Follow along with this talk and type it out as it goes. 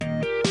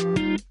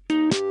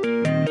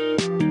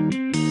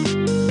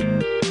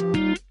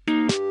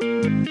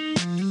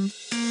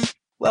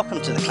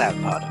Welcome to the Cloud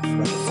Pod, where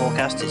the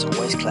forecast is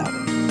always cloudy.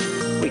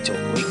 We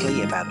talk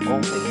weekly about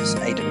all things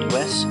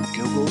AWS,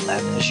 Google,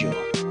 and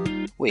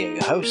Azure. We are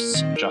your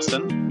hosts,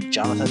 Justin,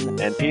 Jonathan,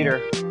 and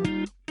Peter.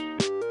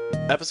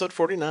 Episode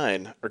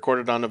 49,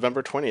 recorded on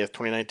November 20th,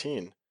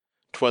 2019.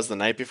 Twas the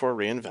night before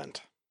reInvent.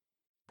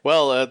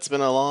 Well, it's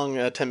been a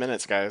long 10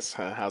 minutes, guys.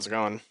 How's it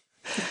going?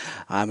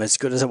 As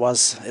good as it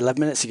was 11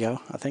 minutes ago,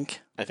 I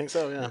think. I think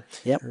so, yeah.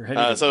 Yep. Ready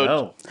to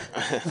go.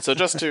 So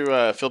just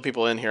to fill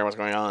people in here, what's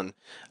going on,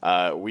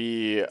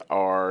 we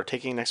are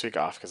taking next week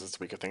off because it's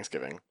the week of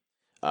Thanksgiving.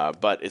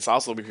 But it's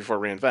also the week before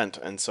reInvent,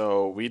 and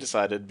so we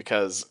decided,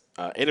 because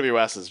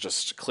AWS is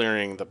just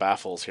clearing the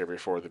baffles here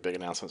before the big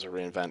announcements of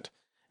reInvent,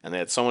 and they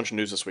had so much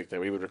news this week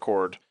that we would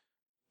record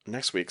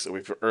next week, so a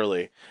week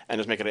early, and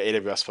just make it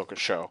an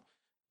AWS-focused show.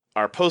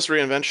 Our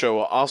post-reInvent show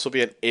will also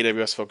be an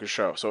AWS-focused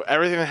show. So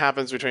everything that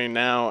happens between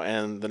now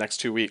and the next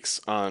 2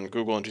 weeks on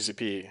Google and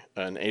GCP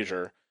and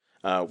Azure,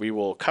 we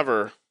will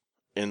cover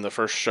in the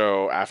first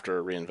show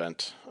after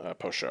reInvent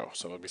post-show.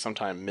 So it'll be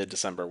sometime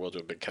mid-December. We'll do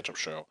a big catch-up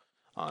show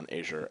on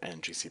Azure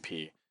and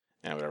GCP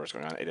and whatever's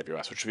going on at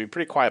AWS, which will be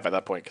pretty quiet by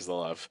that point because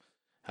they'll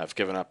have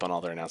given up on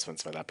all their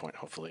announcements by that point,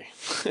 hopefully,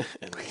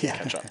 and we can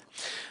catch up.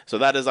 So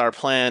that is our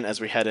plan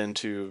as we head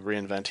into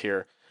reInvent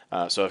here.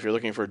 So if you're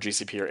looking for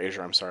GCP or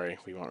Azure, I'm sorry,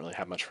 we won't really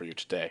have much for you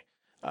today,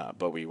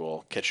 but we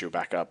will catch you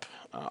back up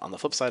on the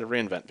flip side of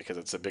reInvent, because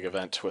it's a big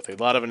event with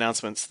a lot of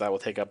announcements that will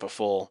take up a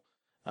full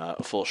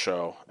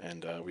show,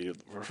 and we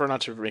prefer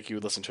not to make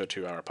you listen to a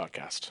 2-hour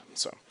podcast.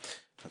 So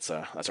that's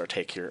our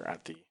take here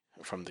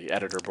from the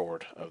editor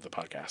board of the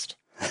podcast.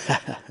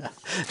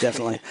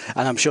 Definitely.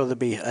 And I'm sure there'll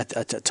be a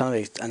ton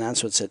of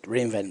announcements at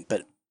reInvent,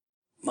 but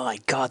my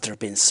God, there have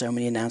been so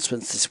many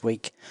announcements this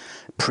week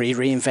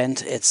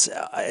pre-reInvent.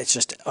 It's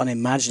just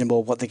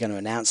unimaginable what they're going to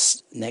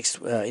announce next,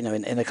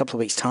 in a couple of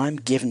weeks' time,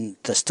 given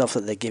the stuff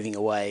that they're giving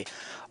away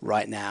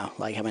right now.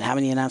 Like, I mean, how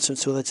many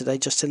announcements were there today,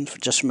 Justin,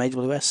 just from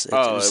AWS?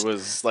 It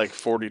was like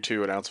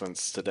 42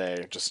 announcements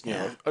today. Just,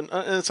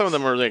 and some of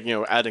them are like,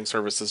 adding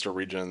services to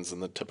regions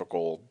and the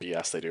typical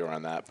BS they do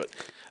around that. But,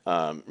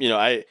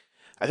 I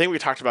think we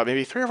talked about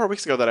maybe 3 or 4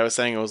 weeks ago that I was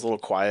saying it was a little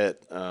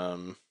quiet,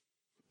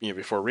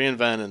 before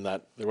reInvent, and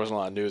that there wasn't a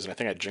lot of news, and I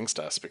think I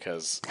jinxed us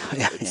because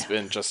it's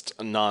been just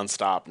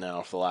nonstop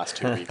now for the last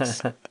 2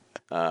 weeks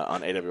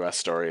on AWS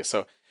stories.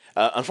 So,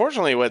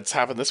 unfortunately, what's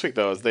happened this week,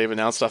 though, is they've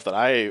announced stuff that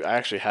I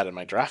actually had in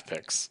my draft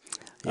picks,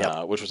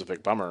 which was a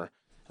big bummer.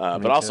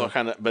 But also the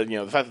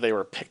fact that they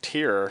were picked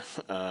here,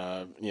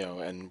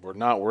 and were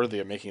not worthy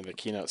of making the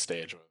keynote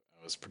stage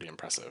was pretty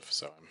impressive.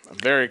 So I'm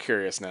very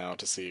curious now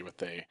to see what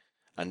they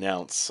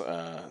announce,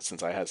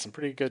 since I had some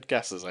pretty good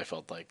guesses, I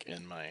felt like,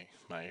 in my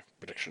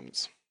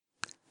predictions.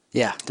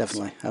 Yeah,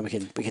 definitely. We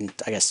can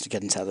I guess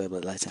get into that a little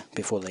bit later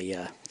before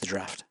the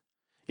draft.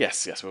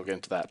 Yes, we'll get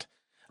into that.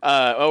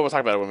 We'll talk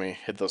about it when we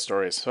hit those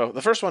stories. So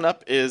the first one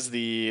up is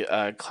the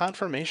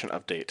CloudFormation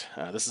update.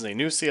 This is a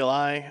new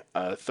CLI,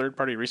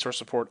 third-party resource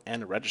support,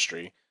 and a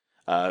registry.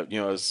 As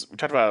we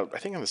talked about, I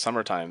think in the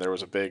summertime, there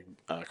was a big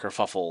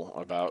kerfuffle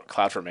about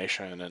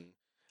CloudFormation and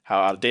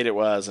how out of date it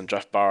was, and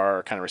Jeff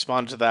Barr kind of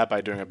responded to that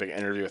by doing a big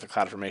interview with the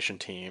CloudFormation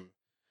team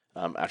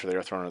after they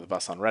were thrown under the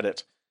bus on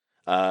Reddit.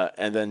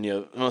 And then,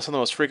 some of the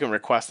most frequent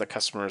requests that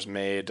customers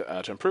made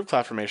to improve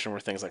CloudFormation were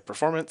things like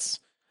performance,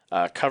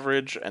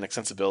 coverage, and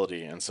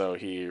extensibility. And so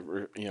he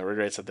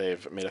reiterates that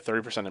they've made a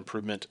 30%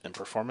 improvement in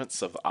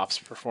performance of the ops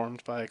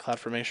performed by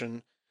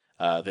CloudFormation.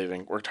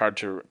 They've worked hard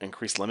to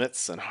increase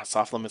limits and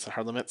soft limits and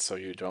hard limits, so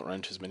you don't run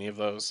into as many of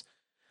those.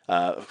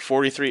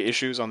 43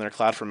 issues on their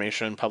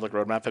CloudFormation public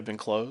roadmap have been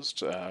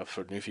closed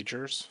for new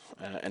features.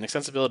 And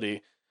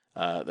extensibility,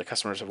 the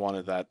customers have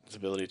wanted that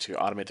ability to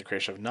automate the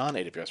creation of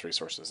non-AWS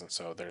resources, and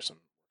so there's some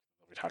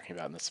we'll be talking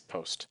about in this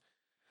post.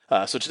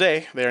 So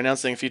today, they're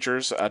announcing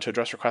features to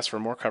address requests for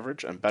more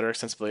coverage and better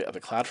extensibility of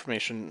the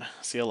CloudFormation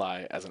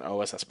CLI as an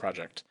OSS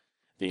project.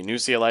 The new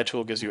CLI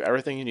tool gives you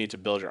everything you need to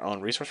build your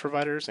own resource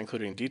providers,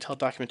 including detailed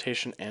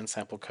documentation and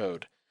sample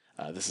code.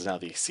 This is now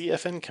the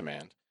CFN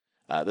command.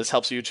 This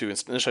helps you to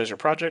initialize your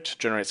project,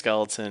 generate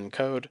skeleton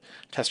code,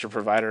 test your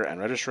provider, and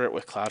register it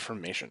with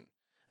CloudFormation.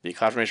 The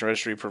CloudFormation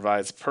registry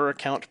provides per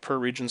account, per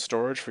region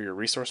storage for your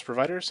resource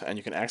providers, and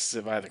you can access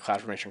it via the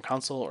CloudFormation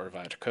console or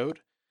via code.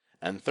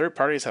 And third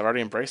parties have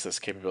already embraced this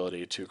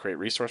capability to create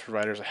resource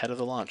providers ahead of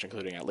the launch,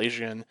 including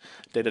Atlassian,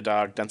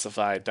 Datadog,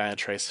 Densify,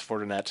 Dynatrace,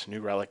 Fortinet, New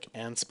Relic,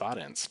 and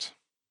Spotinst.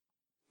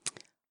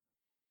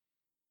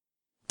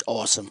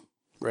 Awesome,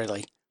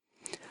 really.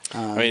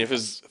 If it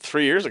was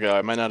 3 years ago,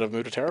 I might not have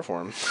moved to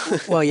Terraform.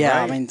 Well, yeah,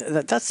 right? I mean,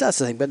 that's the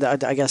thing.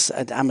 But I guess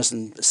at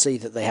Amazon see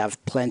that they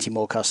have plenty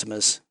more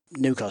customers,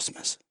 new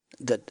customers,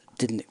 that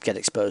didn't get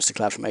exposed to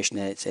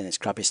CloudFormation in its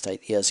crappy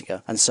state years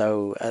ago. And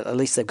so at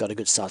least they've got a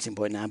good starting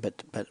point now,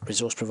 but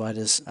resource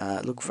providers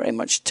look very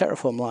much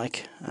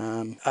Terraform-like.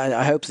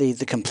 I hope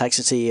the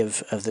complexity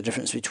of the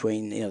difference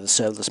between the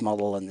serverless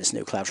model and this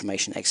new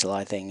CloudFormation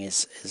XLI thing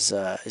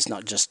is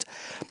not just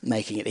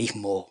making it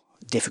even more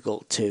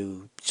difficult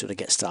to sort of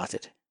get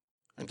started.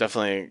 I'm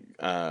definitely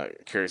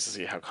curious to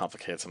see how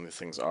complicated some of these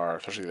things are,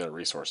 especially their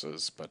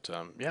resources. But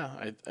yeah,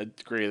 I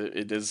agree that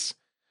it is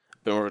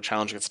a bit more of a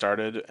challenge to get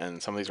started,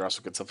 and some of these are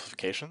also good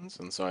simplifications,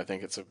 and so I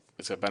think it's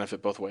a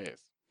benefit both ways.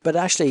 But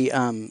actually,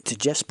 to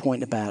Jeff's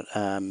point about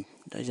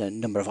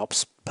number of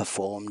ops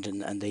performed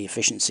and the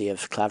efficiency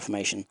of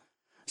CloudFormation,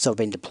 so I've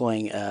been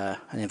deploying an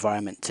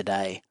environment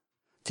today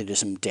to do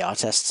some DR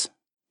tests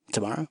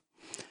tomorrow.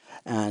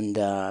 And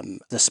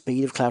the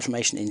speed of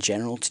CloudFormation in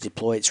general to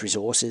deploy its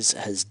resources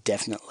has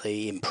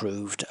definitely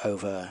improved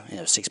over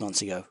 6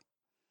 months ago.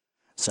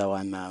 So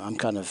I'm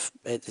kind of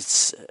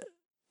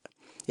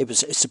it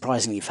was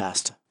surprisingly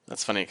fast.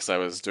 That's funny because I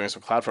was doing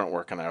some CloudFront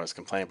work and I was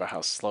complaining about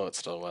how slow it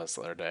still was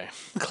the other day.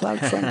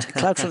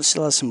 CloudFront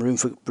still has some room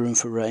for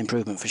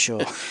improvement for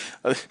sure.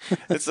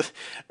 It's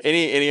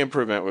any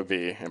improvement would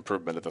be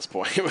improvement at this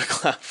point with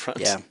CloudFront.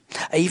 Yeah,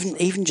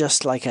 even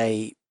just like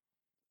a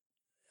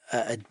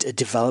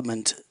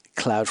development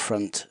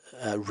CloudFront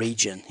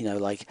region, they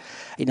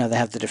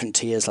have the different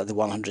tiers, like the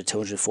 100,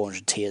 200,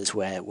 400 tiers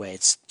where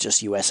it's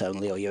just US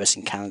only, or US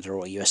and Canada,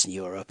 or US and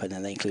Europe, and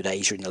then they include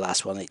Asia in the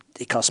last one.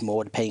 It costs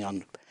more depending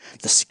on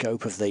the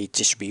scope of the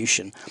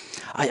distribution.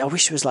 I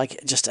wish there was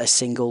like just a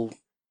single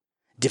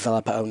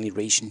developer only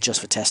region just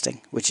for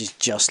testing, which is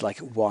just like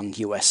one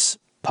US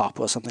POP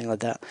or something like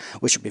that,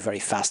 which would be very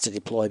fast to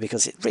deploy,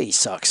 because it really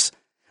sucks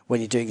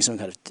when you're doing some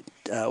kind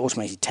of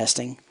automated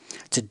testing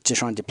to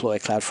try and deploy a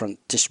CloudFront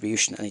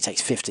distribution, and it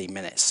takes 15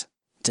 minutes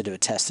to do a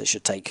test that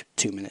should take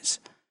 2 minutes.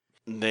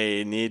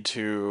 They need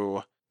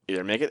to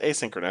either make it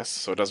asynchronous,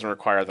 so it doesn't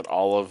require that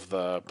all of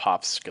the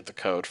pops get the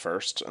code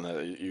first, and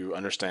that you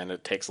understand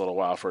it takes a little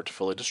while for it to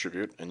fully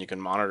distribute, and you can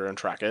monitor and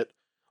track it,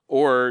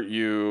 or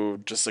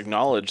you just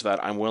acknowledge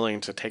that I'm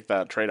willing to take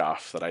that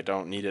trade-off, that I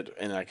don't need it,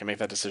 and I can make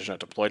that decision at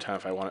deploy time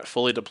if I want it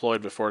fully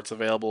deployed before it's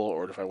available,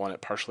 or if I want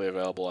it partially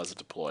available as it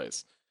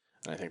deploys.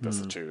 And I think that's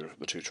the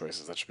two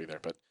choices that should be there.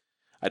 But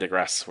I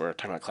digress. We're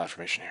talking about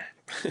CloudFormation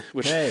here,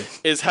 which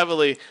is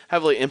heavily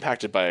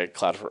impacted by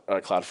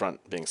CloudFront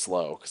being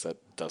slow, because that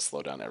does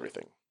slow down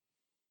everything.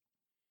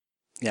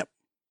 Yep.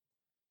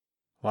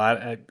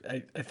 Well,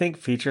 I think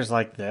features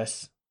like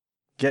this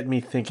get me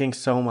thinking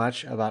so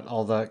much about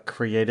all the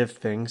creative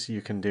things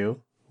you can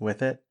do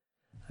with it.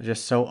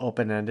 Just so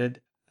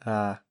open-ended.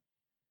 I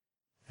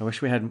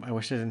wish I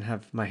didn't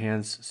have my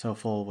hands so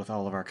full with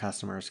all of our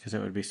customers, because it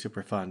would be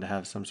super fun to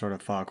have some sort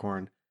of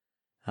Foghorn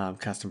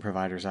custom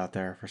providers out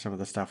there for some of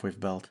the stuff we've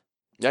built.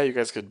 Yeah, you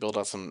guys could build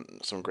out some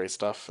great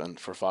stuff and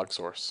for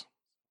FogSource.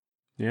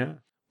 Yeah.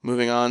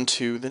 Moving on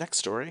to the next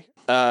story.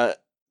 They're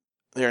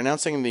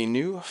announcing the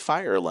new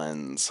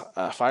FireLens.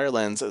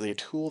 FireLens is a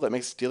tool that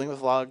makes dealing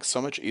with logs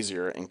so much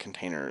easier in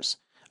containers.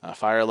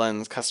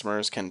 FireLens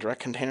customers can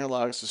direct container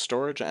logs to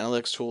storage and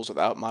analytics tools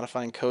without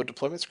modifying code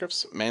deployment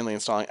scripts, manually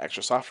installing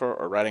extra software,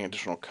 or writing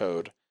additional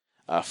code.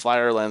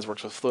 FireLens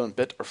works with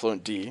FluentBit or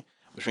FluentD,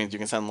 which means you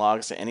can send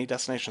logs to any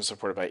destination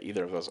supported by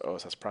either of those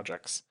OSS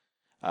projects.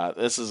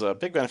 This is a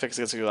big benefit because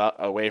it gets you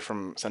away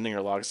from sending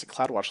your logs to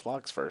CloudWatch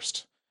logs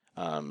first,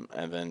 and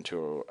then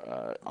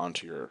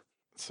onto your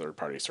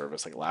third-party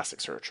service like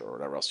Elasticsearch or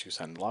whatever else you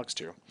send logs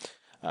to.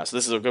 So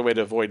this is a good way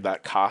to avoid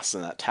that cost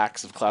and that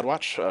tax of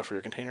CloudWatch for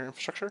your container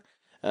infrastructure.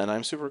 And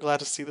I'm super glad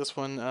to see this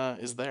one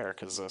is there,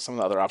 because some of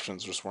the other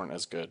options just weren't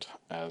as good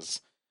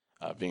as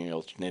being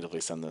able to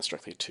natively send this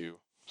directly to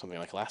something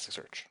like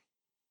Elasticsearch.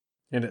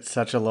 And it's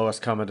such a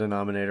lowest common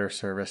denominator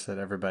service that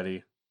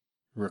everybody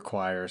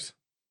requires.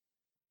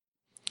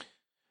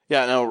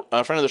 Yeah, no,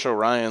 a friend of the show,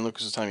 Ryan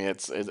Lucas, was telling me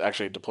it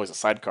actually deploys a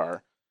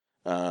sidecar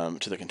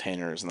to the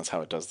containers, and that's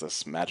how it does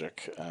this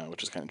magic,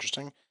 which is kind of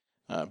interesting.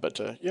 But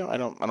I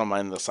don't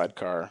mind the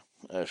sidecar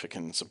if it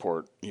can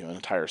support an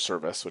entire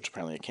service, which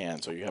apparently it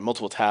can. So you have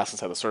multiple tasks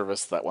inside the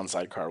service. That one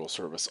sidecar will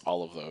service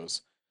all of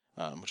those,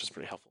 which is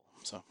pretty helpful.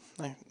 So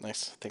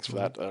nice. Thanks for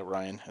that,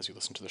 Ryan. As you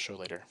listen to the show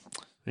later.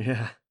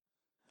 Yeah.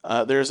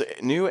 There's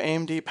new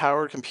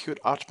AMD-powered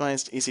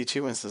compute-optimized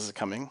EC2 instances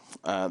coming.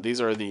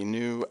 These are the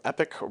new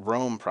EPYC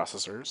Rome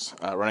processors,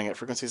 running at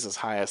frequencies as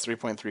high as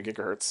 3.3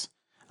 gigahertz.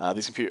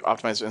 These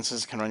compute-optimized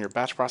instances can run your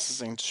batch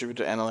processing,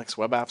 distributed analytics,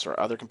 web apps, or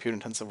other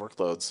compute-intensive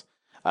workloads.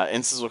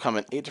 Instances will come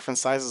in 8 different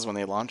sizes when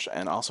they launch,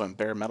 and also in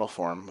bare metal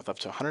form, with up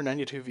to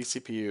 192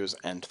 vCPUs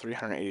and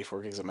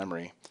 384 gigs of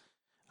memory.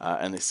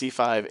 And the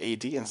C5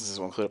 AD instances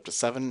will include up to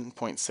 7.6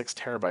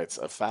 terabytes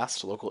of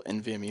fast local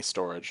NVMe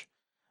storage,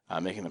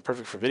 making them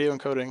perfect for video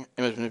encoding,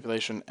 image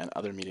manipulation, and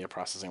other media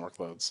processing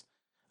workloads.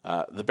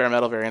 The bare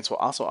metal variants will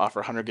also offer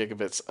 100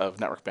 gigabits of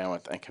network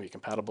bandwidth and can be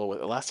compatible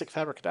with Elastic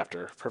Fabric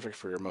Adapter, perfect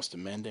for your most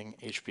demanding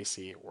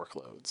HPC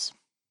workloads.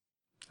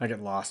 I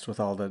get lost with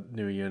all the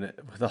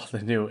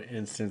new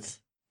instance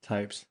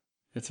types.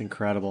 It's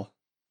incredible.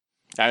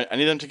 I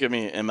need them to give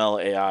me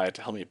ML AI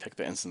to help me pick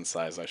the instance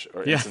size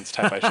instance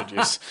type I should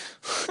use.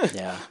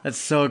 Yeah, that's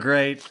so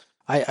great.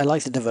 I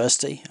like the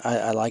diversity.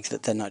 I like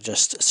that they're not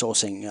just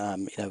sourcing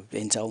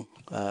Intel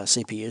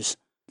CPUs.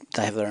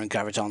 They have their own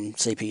Graviton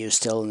CPUs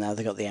still, and now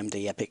they've got the AMD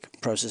EPYC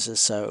processors.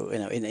 So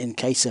in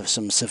case of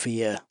some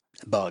severe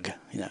bug,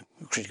 a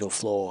critical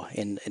flaw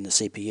in the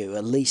CPU,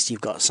 at least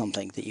you've got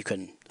something that you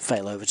can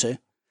fail over to,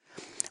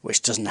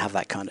 which doesn't have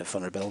that kind of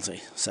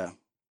vulnerability. So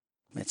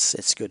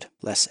it's good.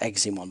 Less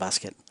eggs in one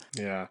basket.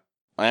 Yeah.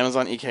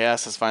 Amazon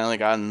EKS has finally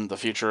gotten the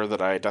feature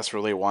that I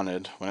desperately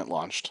wanted when it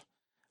launched.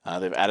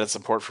 They've added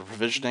support for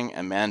provisioning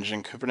and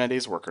managing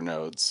Kubernetes worker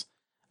nodes.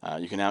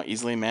 You can now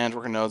easily manage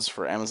worker nodes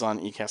for Amazon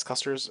EKS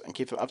clusters and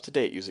keep them up to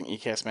date using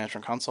EKS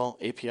Management Console,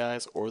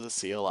 APIs, or the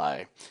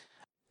CLI.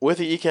 With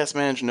the EKS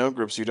managed node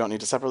groups, you don't need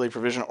to separately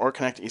provision or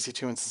connect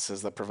EC2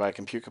 instances that provide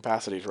compute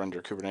capacity to run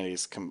your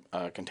Kubernetes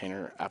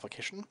container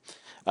application.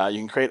 You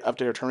can create,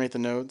 update, or terminate the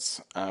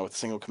nodes with a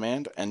single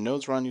command, and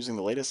nodes run using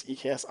the latest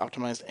EKS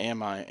optimized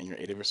AMI in your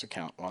AWS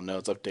account, while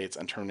nodes updates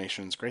and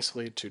terminations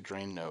gracefully to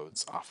drain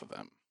nodes off of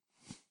them.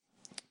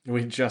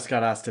 We just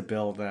got asked to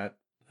build that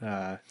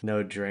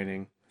node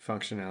draining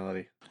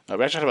functionality. We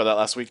actually talked about that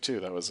last week,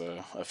 too. That was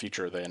a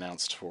feature they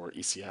announced for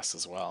ECS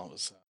as well.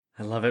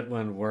 I love it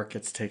when work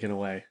gets taken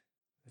away.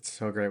 It's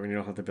so great when you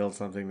don't have to build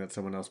something that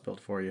someone else built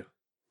for you.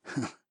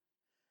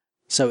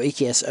 So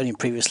EKS only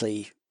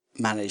previously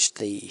managed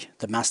the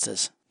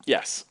masters.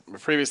 Yes.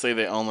 Previously,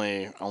 they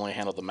only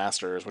handled the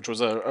masters, which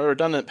was a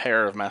redundant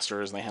pair of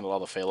masters, and they handled all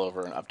the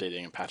failover and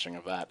updating and patching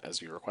of that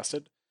as you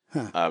requested.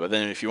 But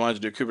then if you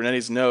wanted to do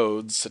Kubernetes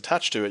nodes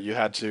attached to it, you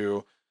had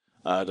to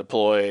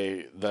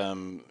deploy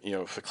them,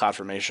 for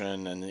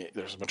CloudFormation, and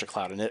there's a bunch of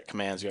cloud init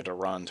commands you had to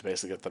run to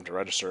basically get them to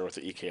register with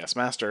the EKS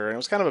master, and it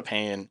was kind of a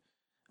pain.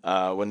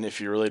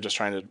 If you're really just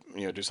trying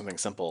to do something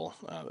simple,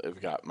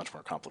 it got much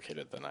more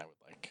complicated than I would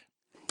like.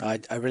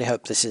 I really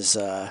hope this is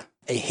a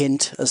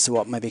hint as to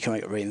what may be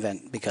coming at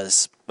reInvent,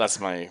 because that's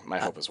my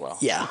hope as well.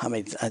 Yeah, I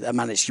mean, a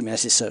managed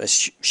Kubernetes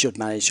service should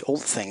manage all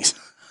the things,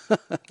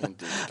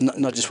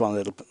 not just one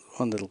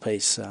little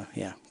piece. So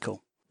yeah,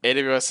 cool.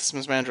 AWS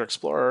Systems Manager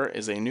Explorer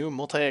is a new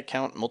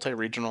multi-account,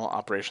 multi-regional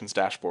operations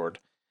dashboard.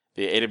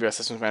 The AWS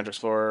Systems Manager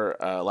Explorer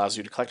allows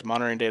you to collect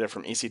monitoring data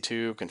from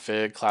EC2,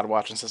 Config,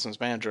 CloudWatch, and Systems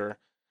Manager,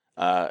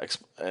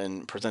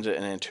 and present it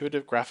in an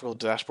intuitive graphical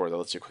dashboard that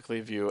lets you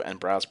quickly view and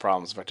browse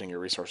problems affecting your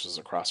resources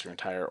across your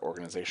entire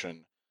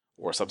organization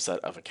or subset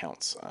of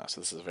accounts. So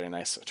this is a very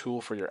nice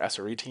tool for your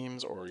SRE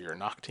teams or your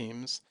NOC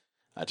teams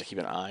to keep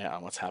an eye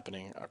on what's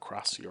happening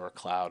across your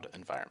cloud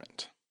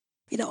environment.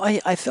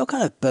 I feel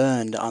kind of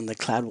burned on the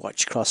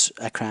CloudWatch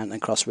cross-account and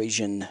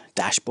cross-region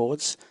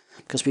dashboards,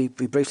 because we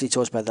briefly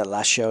talked about that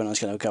last show, and I was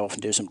going to go off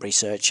and do some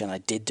research, and I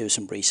did do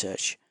some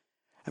research.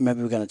 I remember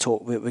we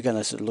were going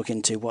to sort of look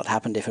into what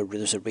happened if there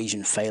was a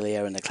region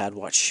failure and the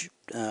CloudWatch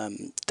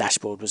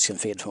dashboard was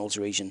configured for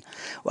multi-region.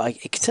 Well,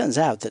 it turns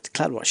out that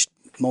CloudWatch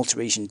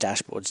multi-region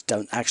dashboards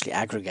don't actually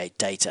aggregate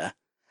data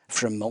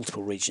from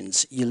multiple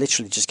regions. You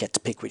literally just get to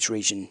pick which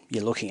region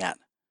you're looking at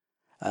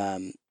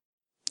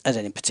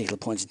any particular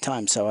point in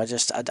time. So I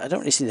don't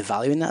really see the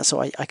value in that. So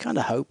I kind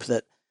of hope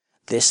that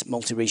this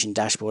multi-region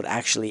dashboard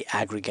actually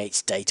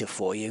aggregates data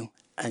for you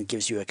and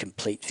gives you a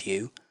complete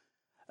view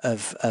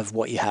of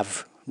what you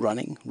have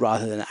running,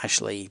 rather than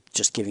actually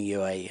just giving you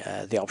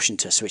the option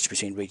to switch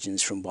between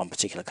regions from one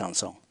particular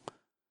console.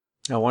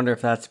 I wonder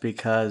if that's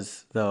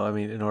because, though,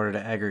 in order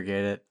to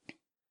aggregate it,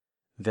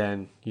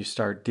 then you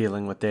start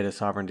dealing with data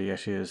sovereignty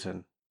issues,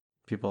 and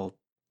people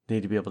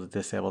need to be able to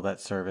disable that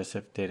service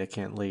if data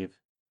can't leave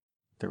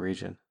the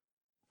region.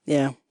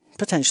 Yeah,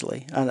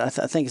 potentially. And I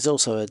think it's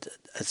also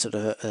a sort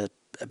of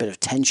a bit of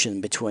tension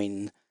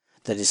between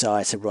the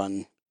desire to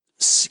run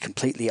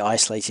completely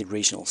isolated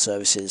regional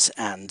services,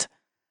 and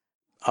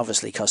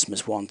obviously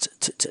customers want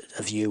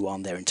a view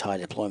on their entire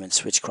deployment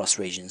switch across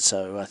regions.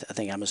 So I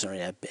think Amazon are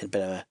in a bit of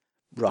a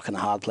rock and a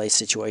hard place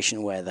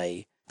situation where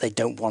they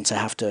don't want to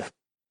have to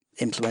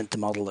implement the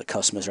model that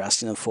customers are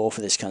asking them for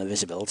this kind of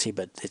visibility,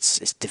 but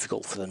it's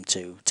difficult for them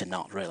to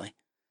not really.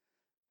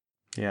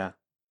 Yeah.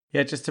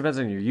 Yeah, it just depends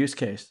on your use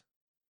case.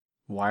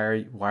 Why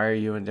are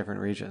you in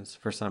different regions?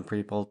 For some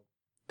people,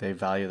 they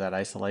value that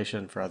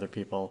isolation. For other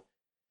people,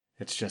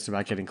 it's just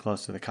about getting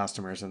close to the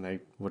customers, and they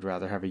would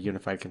rather have a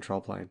unified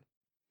control plane.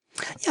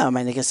 Yeah,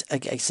 I guess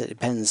it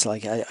depends.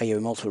 Like, are you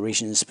in multiple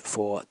regions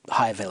for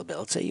high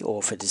availability,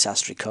 or for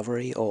disaster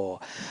recovery,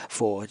 or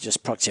for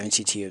just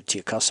proximity to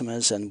your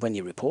customers? And when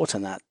you report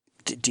on that,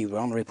 do you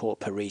want to report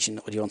per region,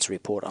 or do you want to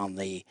report on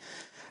the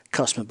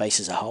customer base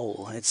as a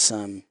whole? It's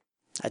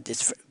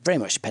very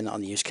much dependent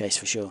on the use case,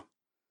 for sure.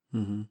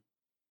 Mm-hmm.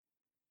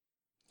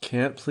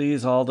 Can't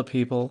please all the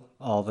people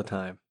all the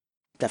time.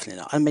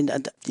 Definitely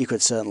not. You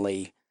could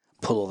certainly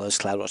pull all those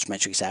CloudWatch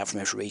metrics out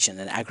from every region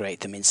and aggregate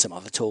them in some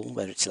other tool,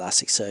 whether it's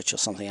Elasticsearch or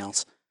something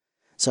else.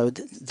 So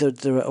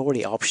there are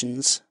already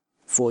options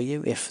for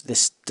you if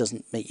this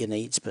doesn't meet your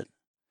needs. But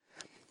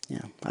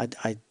yeah,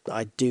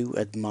 I do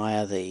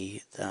admire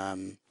the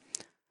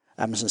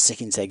Amazon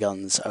sticking to their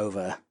guns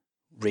over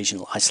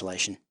regional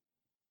isolation.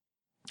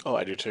 Oh,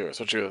 I do too,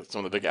 especially with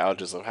some of the big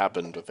outages that have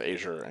happened with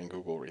Azure and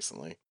Google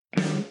recently.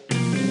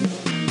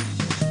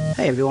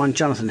 Hey everyone,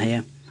 Jonathan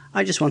here.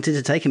 I just wanted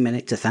to take a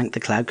minute to thank the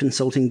cloud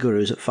consulting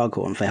gurus at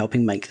Foghorn for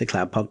helping make the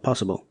Cloud Pod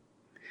possible.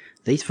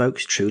 These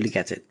folks truly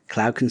get it.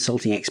 Cloud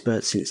consulting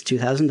experts since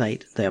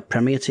 2008, they are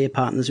premier tier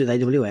partners with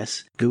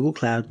AWS, Google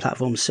Cloud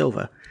Platform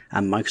Silver,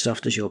 and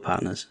Microsoft Azure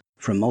partners.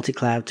 From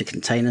multi-cloud to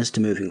containers to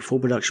moving full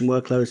production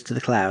workloads to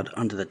the cloud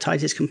under the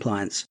tightest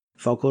compliance,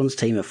 Foghorn's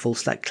team of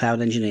full-stack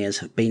cloud engineers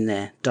have been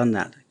there, done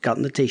that,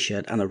 gotten the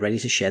t-shirt, and are ready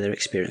to share their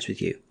experience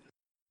with you.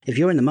 If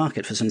you're in the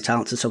market for some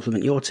talent to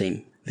supplement your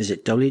team,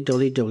 visit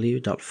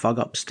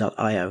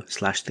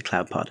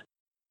www.fogops.io/thecloudpod.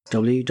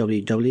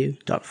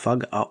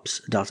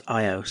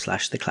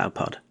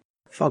 www.fogops.io/thecloudpod.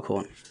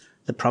 Foghorn,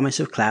 the promise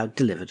of cloud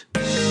delivered.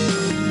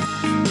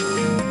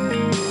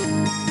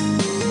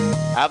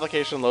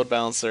 Application Load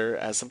Balancer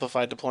has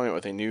simplified deployment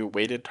with a new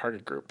weighted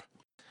target group.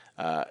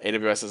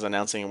 AWS is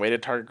announcing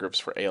weighted target groups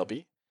for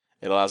ALB.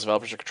 It allows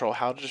developers to control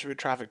how to distribute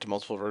traffic to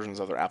multiple versions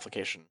of their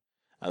application.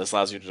 This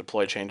allows you to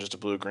deploy changes to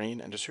blue-green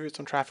and distribute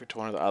some traffic to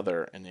one or the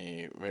other in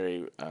a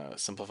very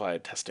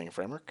simplified testing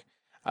framework.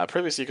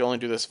 Previously, you could only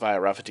do this via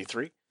Route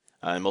 53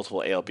 and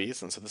multiple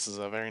ALBs, and so this is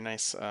a very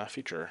nice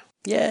feature.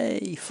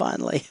 Yay,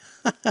 finally.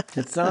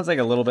 It sounds like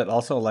a little bit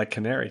also like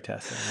canary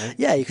testing, right?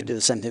 Yeah, you could do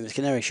the same thing with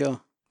Canary,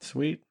 sure.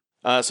 Sweet.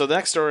 So the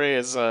next story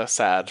is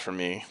sad for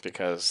me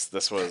because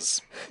this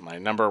was my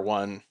number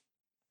one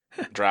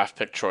draft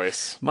pick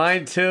choice.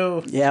 Mine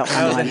too. Yeah,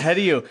 I was mine. ahead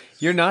of you.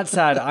 You're not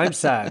sad. I'm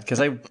sad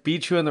because I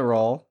beat you in the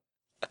roll.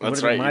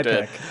 That's right, you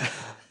did.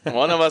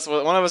 One of us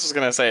was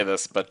going to say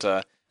this,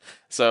 but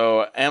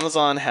so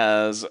Amazon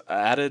has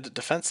added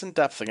defense in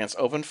depth against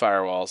open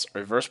firewalls,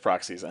 reverse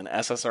proxies, and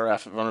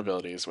SSRF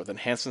vulnerabilities with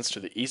enhancements to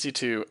the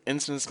EC2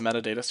 Instance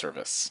Metadata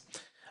Service.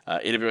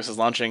 AWS is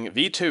launching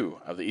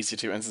V2 of the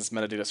EC2 Instance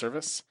Metadata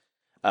Service.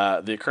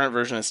 The current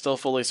version is still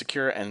fully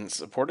secure and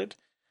supported,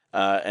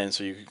 and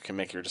so you can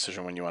make your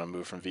decision when you want to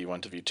move from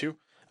V1 to V2,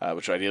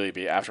 which would ideally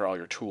be after all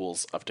your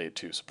tools update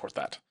to support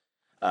that.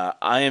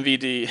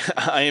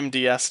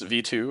 IMDS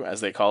V2,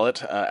 as they call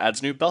it,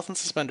 adds new belt and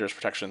suspenders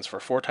protections for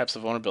 4 types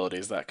of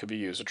vulnerabilities that could be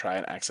used to try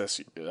and access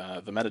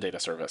the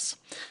metadata service.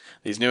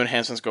 These new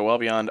enhancements go well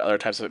beyond other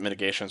types of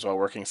mitigations while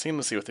working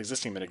seamlessly with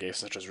existing mitigations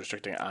such as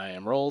restricting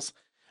IAM roles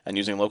and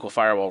using local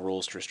firewall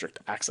rules to restrict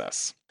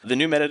access. The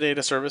new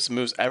metadata service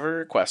moves every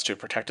request to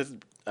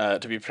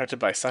be protected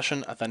by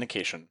session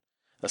authentication.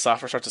 The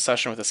software starts a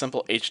session with a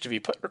simple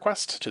HTTP put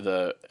request to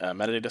the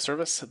metadata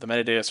service. The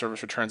metadata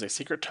service returns a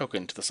secret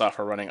token to the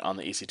software running on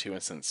the EC2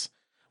 instance,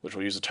 which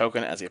will use a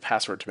token as a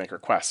password to make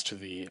requests to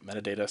the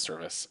metadata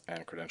service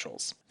and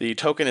credentials. The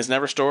token is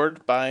never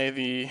stored by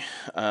the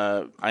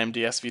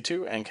IMDS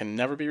v2 and can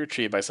never be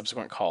retrieved by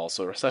subsequent calls,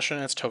 so the session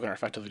and its token are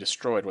effectively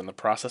destroyed when the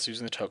process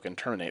using the token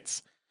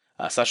terminates.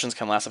 Sessions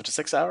can last up to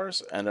 6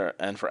 hours,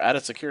 and for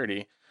added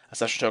security, a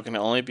session token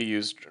can only be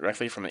used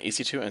directly from an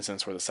EC2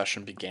 instance where the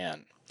session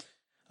began.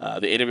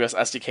 The AWS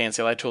SDK and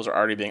CLI tools are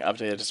already being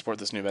updated to support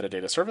this new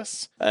metadata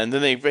service. And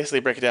then they basically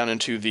break it down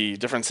into the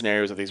different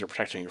scenarios that these are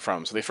protecting you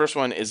from. So the first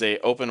one is a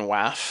open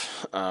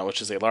WAF,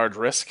 which is a large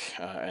risk,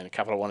 and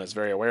Capital One is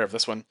very aware of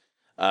this one.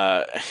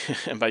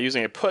 And by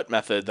using a put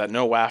method that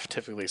no WAF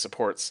typically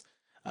supports,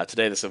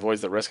 today this avoids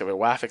the risk of a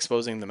WAF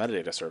exposing the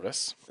metadata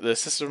service. The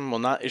system will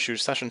not issue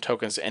session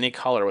tokens to any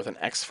caller with an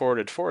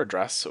X-forwarded forward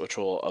address, which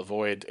will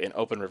avoid an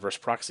open reverse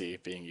proxy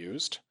being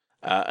used.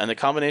 And the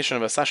combination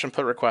of a session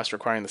put request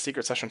requiring the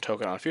secret session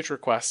token on future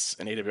requests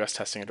and AWS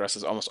testing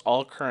addresses almost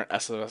all current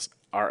SSRF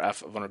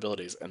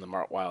vulnerabilities in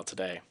the wild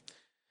today.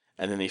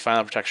 And then the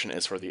final protection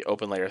is for the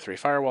open layer 3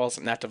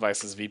 firewalls, NAT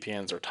devices,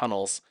 VPNs, or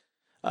tunnels.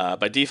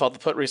 By default, the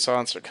put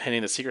response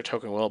containing the secret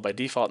token will by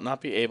default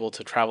not be able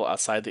to travel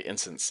outside the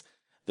instance.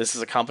 This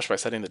is accomplished by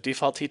setting the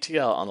default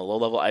TTL on the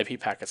low-level IP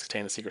packets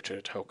containing the secret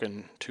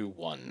token to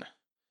 1.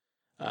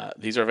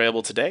 These are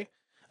available today.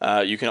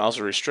 You can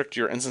also restrict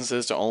your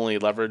instances to only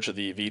leverage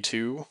the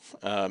V2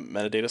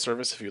 metadata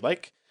service if you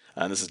like.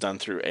 This is done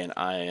through an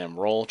IAM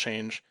role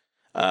change.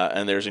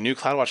 And there's a new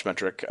CloudWatch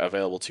metric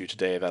available to you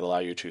today that allow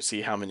you to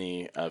see how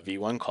many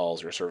V1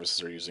 calls your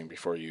services are using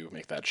before you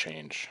make that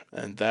change.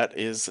 And that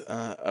is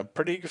a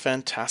pretty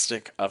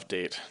fantastic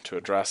update to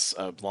address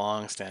a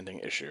long-standing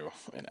issue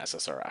in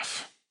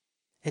SSRF.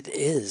 It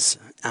is,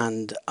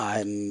 and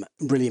I'm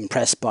really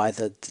impressed by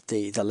the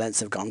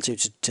lengths they've gone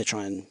to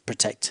try and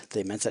protect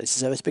the metadata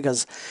service,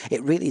 because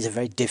it really is a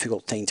very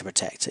difficult thing to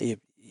protect.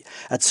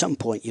 At some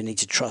point, you need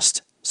to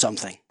trust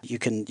something. You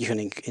can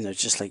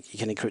just like you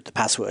can encrypt the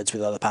passwords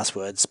with other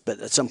passwords,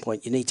 but at some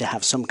point, you need to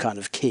have some kind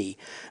of key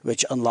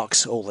which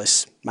unlocks all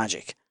this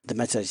magic. The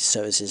metadata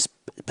service is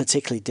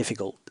particularly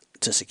difficult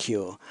to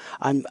secure.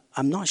 I'm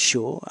not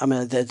sure. I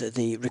mean,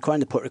 the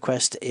requiring the put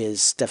request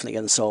is definitely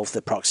going to solve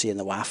the proxy and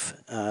the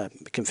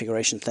WAF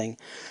configuration thing.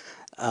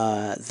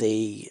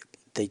 The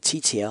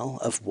TTL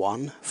of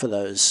 1 for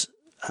those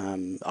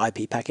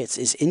IP packets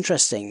is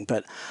interesting,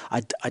 but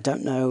I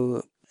don't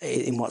know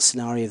in what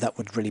scenario that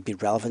would really be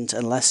relevant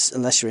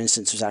unless your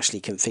instance was actually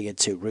configured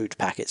to route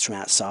packets from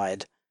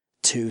outside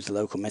to the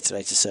local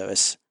metadata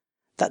service.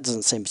 That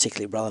doesn't seem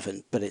particularly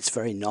relevant, but it's a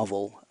very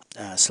novel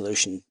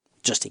solution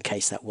just in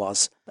case that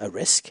was a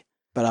risk.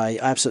 But I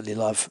absolutely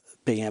love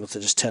being able to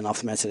just turn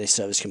off the metadata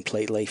service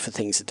completely for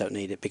things that don't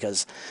need it,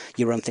 because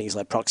you run things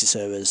like proxy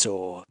servers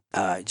or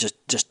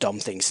just dumb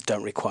things that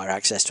don't require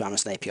access to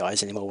Amazon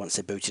APIs anymore once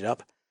they're booted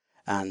up.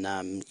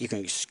 And you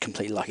can just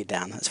completely lock it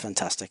down. That's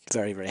fantastic.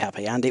 Very, very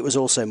happy. And it was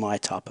also my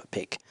top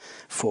pick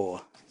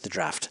for the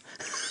draft.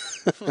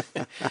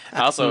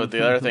 Also,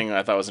 the other thing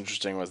I thought was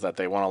interesting was that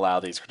they won't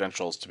allow these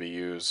credentials to be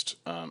used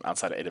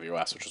outside of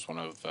AWS, which was one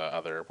of the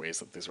other ways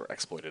that these were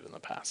exploited in the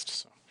past.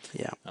 So,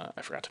 yeah,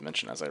 I forgot to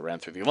mention as I ran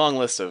through the long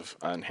list of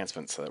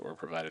enhancements that were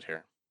provided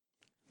here.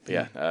 But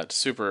yeah,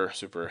 super,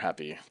 super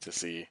happy to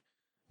see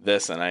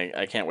this, and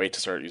I can't wait to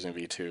start using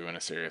V2 in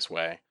a serious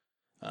way.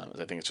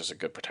 I think it's just a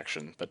good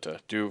protection. But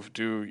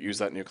do use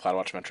that new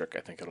CloudWatch metric.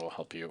 I think it'll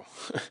help you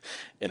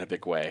in a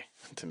big way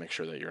to make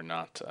sure that you're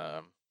not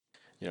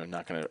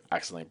not going to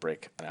accidentally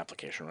break an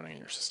application running in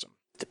your system.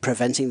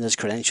 Preventing those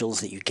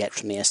credentials that you get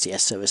from the SDS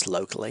service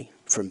locally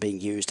from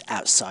being used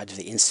outside of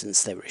the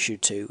instance they were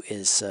issued to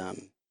is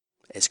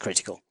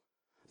critical.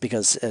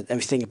 Because if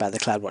you think about the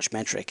CloudWatch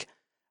metric,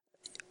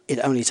 it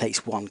only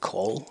takes one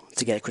call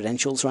to get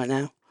credentials right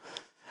now,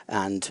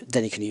 and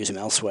then you can use them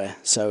elsewhere.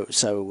 So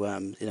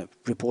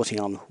reporting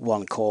on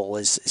one call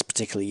is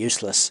particularly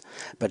useless.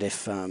 But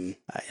if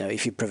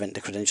if you prevent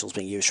the credentials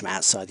being used from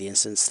outside the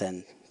instance,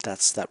 then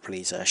that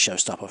really is a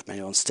showstopper from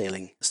anyone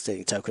stealing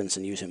tokens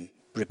and using them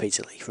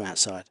repeatedly from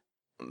outside.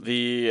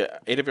 The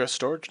AWS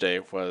Storage Day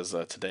was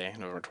today,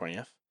 November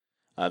 20th.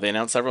 They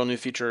announced several new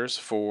features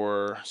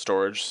for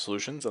storage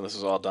solutions, and this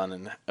was all done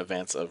in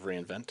advance of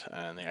reInvent.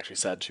 And they actually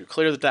said to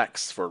clear the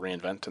decks for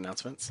reInvent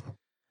announcements.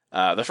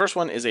 The first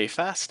one is a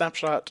fast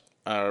snapshot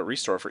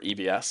restore for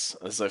EBS.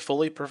 This is a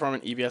fully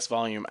performant EBS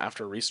volume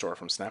after restore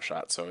from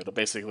snapshot. So it'll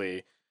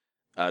basically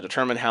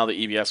determine how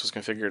the EBS was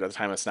configured at the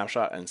time of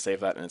snapshot and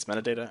save that in its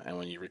metadata. And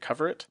when you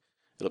recover it,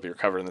 it'll be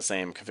recovered in the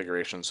same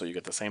configuration, so you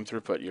get the same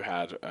throughput you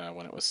had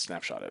when it was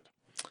snapshotted.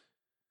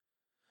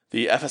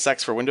 The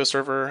FSX for Windows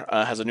Server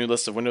has a new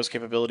list of Windows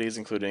capabilities,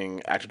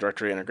 including Active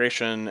Directory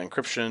integration,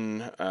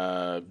 encryption,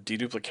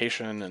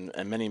 deduplication,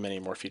 and many, many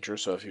more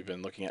features. So if you've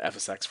been looking at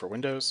FSX for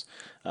Windows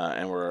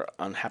and were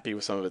unhappy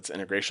with some of its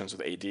integrations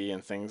with AD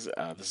and things,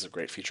 this is a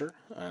great feature,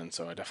 and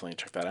so I definitely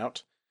check that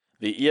out.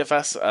 The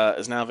EFS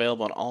is now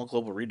available in all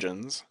global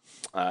regions.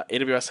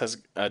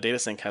 AWS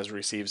DataSync has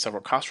received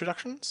several cost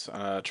reductions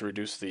to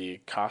reduce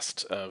the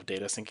cost of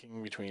data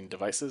syncing between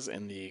devices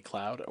in the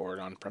cloud or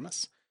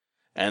on-premise.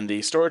 And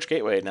the storage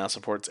gateway now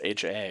supports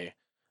HA,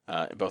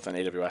 both on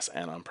AWS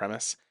and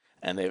on-premise.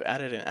 And they've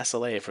added an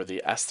SLA for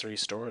the S3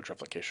 storage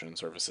replication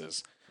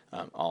services.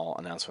 All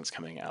announcements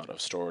coming out of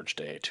Storage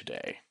Day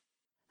today.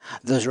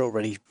 Those are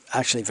already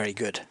actually very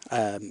good.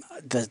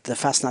 The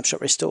fast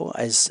snapshot restore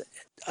is,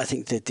 I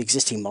think the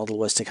existing model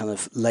was to kind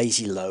of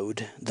lazy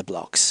load the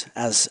blocks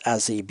as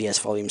the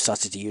EBS volume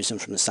started to use them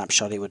from the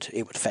snapshot. It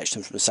would fetch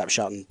them from the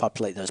snapshot and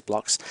populate those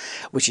blocks,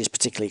 which is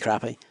particularly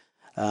crappy,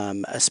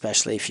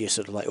 especially if you're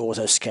sort of like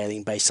auto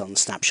scaling based on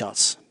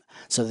snapshots.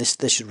 So this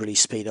should really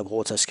speed up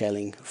auto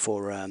scaling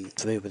for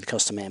people with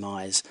custom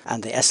AMIs.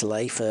 And the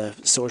SLA for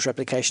storage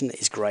replication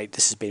is great.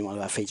 This has been one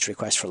of our feature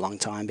requests for a long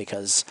time,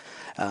 because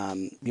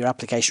your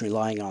application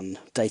relying on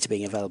data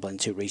being available in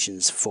two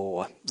regions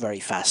for very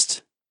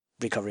fast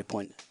recovery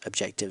point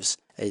objectives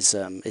is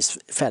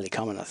fairly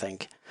common, I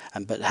think.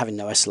 But having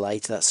no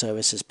SLA to that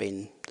service has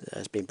been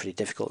pretty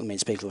difficult. It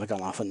means people have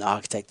gone off and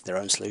architected their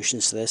own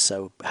solutions to this.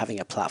 So having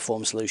a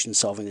platform solution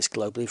solving this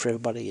globally for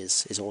everybody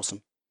is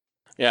awesome.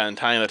 Yeah, and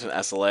tying that to an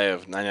SLA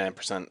of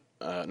 99%,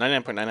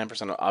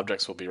 99.99% of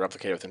objects will be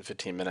replicated within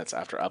 15 minutes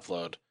after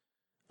upload.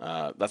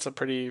 That's a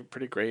pretty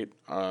great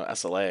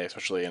SLA,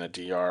 especially in a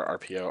DR,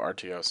 RPO,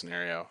 RTO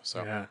scenario.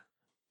 So Yeah.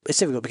 It's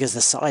difficult because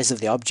the size of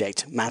the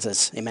object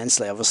matters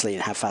immensely, obviously,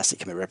 and how fast it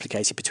can be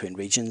replicated between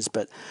regions.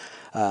 But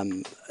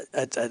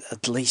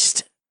at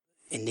least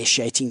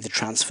initiating the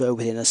transfer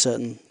within a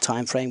certain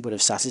time frame would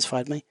have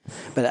satisfied me.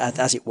 But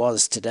as it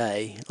was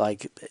today,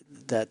 like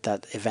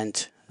that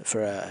event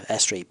for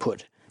S3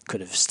 could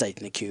have stayed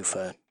in the queue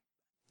for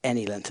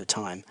any length of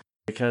time.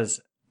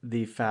 Because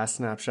the fast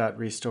snapshot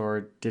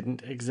restore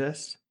didn't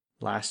exist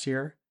last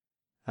year,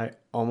 I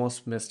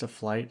almost missed a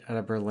flight out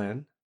of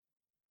Berlin.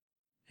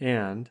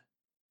 And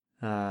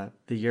the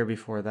year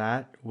before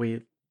that,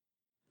 we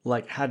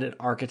had to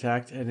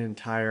architect an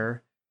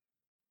entire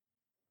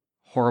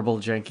horrible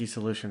janky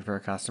solution for a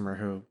customer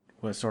who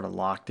was sort of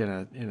locked in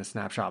a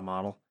snapshot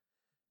model.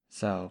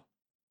 So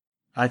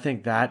I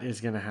think that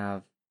is going to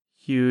have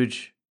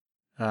huge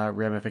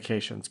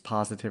ramifications,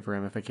 positive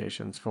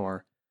ramifications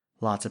for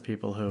lots of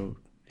people who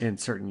in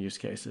certain use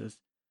cases.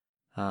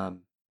 That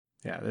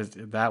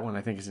one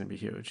I think is going to be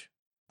huge.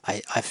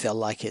 I feel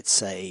like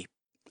it's a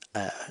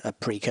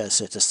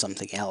precursor to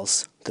something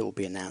else that will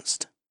be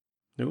announced.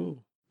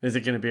 Ooh. Is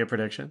it going to be a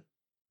prediction?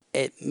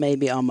 It may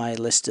be on my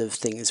list of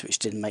things which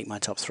didn't make my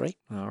top 3.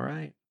 All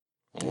right.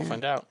 Well, we'll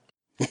find out.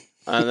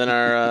 And then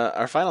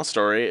our final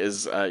story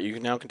is you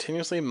can now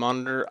continuously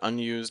monitor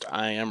unused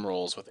IAM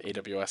roles with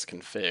AWS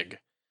config.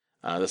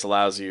 This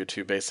allows you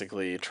to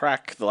basically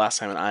track the last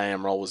time an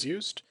IAM role was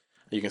used,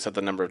 You can set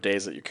the number of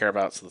days that you care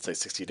about. So let's say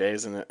 60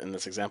 days in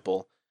this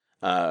example.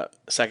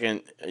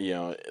 Second,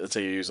 let's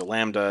say you use a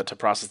Lambda to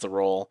process the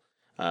role.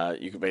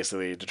 You can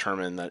basically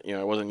determine that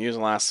it wasn't used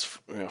in the last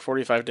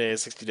 45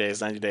 days, 60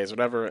 days, 90 days,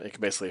 whatever. It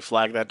can basically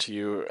flag that to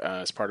you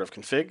as part of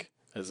config,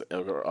 as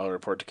it'll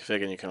report to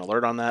config, and you can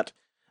alert on that.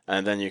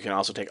 And then you can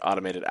also take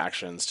automated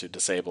actions to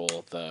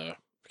disable the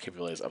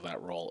capabilities of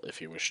that role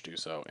if you wish to do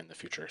so in the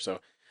future. So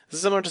this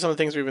is similar to some of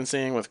the things we've been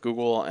seeing with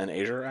Google and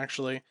Azure,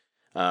 actually,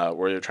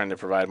 where you're trying to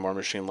provide more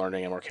machine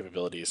learning and more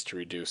capabilities to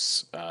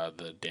reduce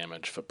the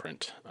damage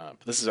footprint.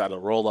 But this is at a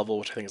role level,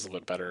 which I think is a little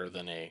bit better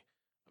than a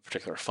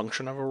particular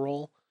function of a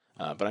role.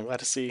 But I'm glad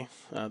to see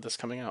this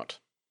coming out.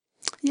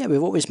 Yeah,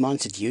 we've always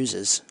monitored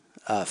users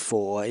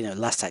for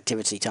last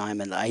activity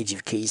time and the age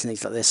of keys and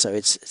things like this. So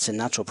it's a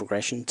natural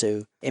progression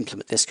to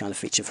implement this kind of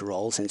feature for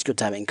roles, and it's good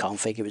to have it in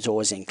config. It was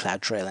always in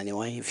CloudTrail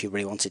anyway, if you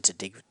really wanted to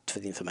dig for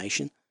the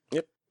information.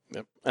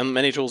 Yep. And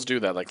many tools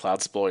do that, like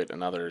CloudSploit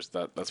and others.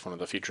 That's one of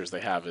the features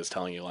they have, is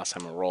telling you last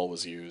time a role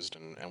was used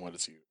and what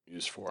it's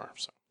used for.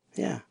 So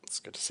yeah, it's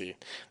good to see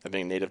that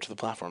being native to the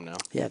platform now.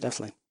 Yeah,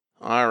 definitely.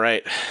 All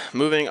right,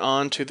 moving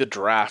on to the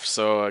draft.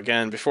 So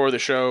again, before the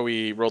show,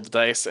 we rolled the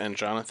dice, and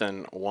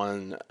Jonathan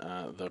won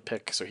the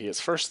pick. So he is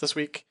first this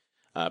week.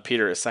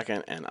 Peter is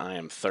second, and I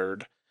am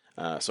third.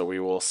 So we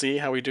will see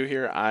how we do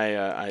here.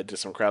 I did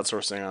some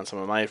crowdsourcing on some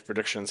of my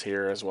predictions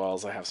here, as well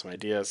as I have some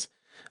ideas.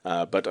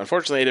 But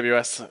unfortunately,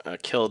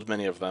 AWS killed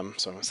many of them,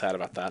 so I'm sad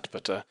about that.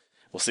 But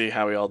we'll see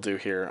how we all do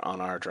here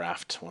on our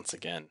draft once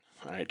again.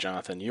 All right,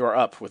 Jonathan, you are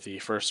up with the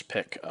first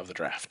pick of the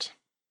draft.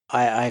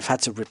 I've had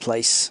to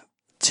replace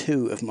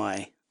 2 of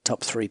my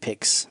top 3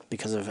 picks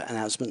because of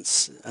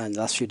announcements in the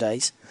last few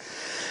days.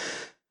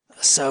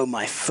 So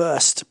my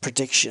first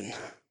prediction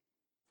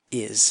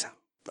is,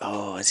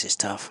 this is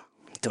tough.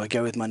 Do I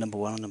go with my number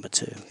 1 or number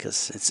 2?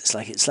 Because it's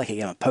like a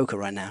game of poker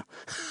right now.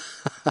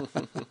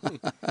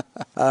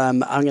 I'm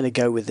going to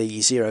go with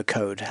the zero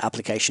code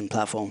application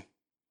platform.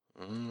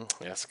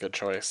 Yes, good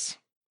choice.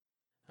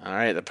 All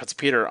right, that puts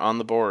Peter on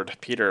the board.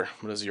 Peter,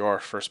 what is your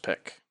first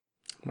pick?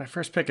 My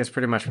first pick is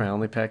pretty much my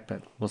only pick,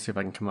 but we'll see if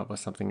I can come up with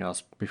something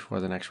else before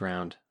the next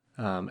round.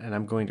 And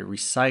I'm going to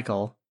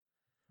recycle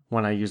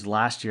one I used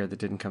last year that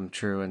didn't come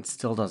true and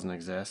still doesn't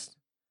exist,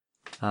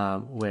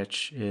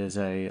 which is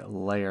a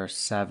layer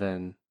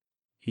 7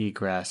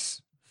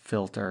 egress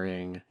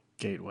filtering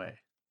gateway.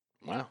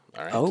 Wow.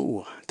 All right.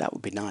 Oh, that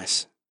would be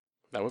nice.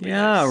 That would be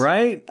nice.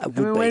 Right? I've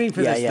been waiting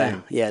for this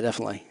thing. Yeah,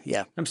 definitely.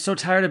 Yeah. I'm so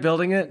tired of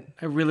building it.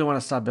 I really want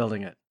to stop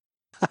building it.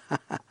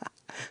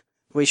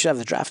 We should have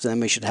the draft, and then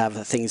we should have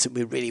the things that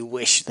we really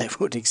wish they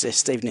would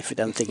exist, even if we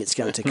don't think it's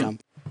going to come.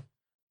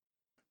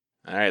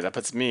 All right, that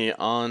puts me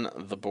on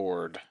the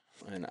board.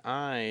 And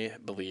I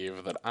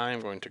believe that I'm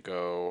going to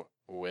go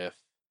with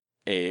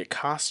a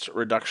cost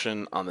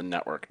reduction on the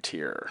network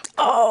tier.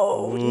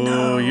 Oh,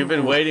 no. You've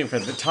been waiting for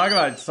this. Talk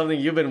about something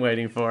you've been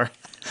waiting for.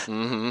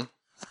 Mm-hmm.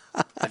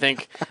 I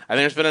think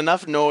there's been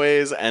enough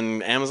noise,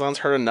 and Amazon's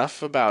heard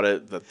enough about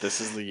it that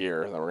this is the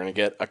year that we're going to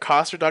get a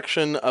cost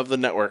reduction of the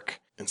network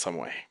in some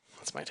way.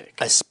 That's my take.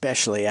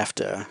 Especially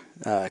after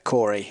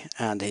Corey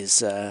and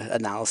his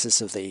analysis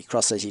of the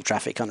cross-city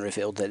traffic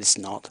revealed that it's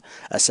not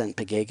a cent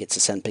per gig, it's a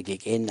cent per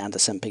gig in and a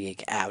cent per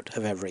gig out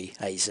of every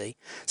AZ.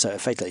 So it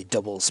effectively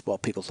doubles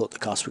what people thought the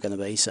costs were going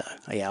to be. So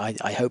yeah,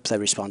 I hope they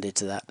responded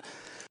to that.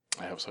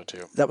 I hope so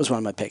too. That was one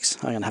of my picks.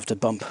 I'm going to have to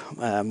bump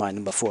my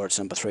number 4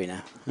 to number 3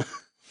 now.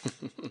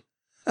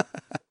 All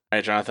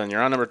right, Jonathan,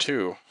 you're on number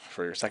 2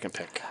 for your second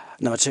pick.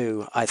 Number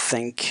 2, I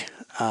think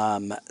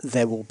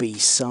there will be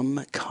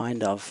some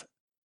kind of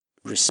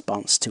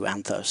response to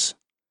Anthos.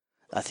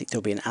 I think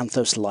there'll be an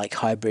Anthos-like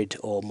hybrid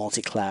or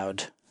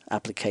multi-cloud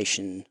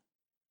application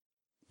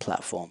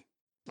platform.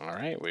 All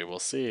right, we will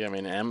see. I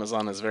mean,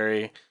 Amazon is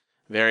very,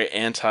 very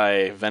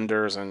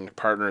anti-vendors and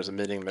partners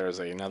admitting there's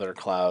another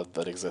cloud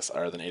that exists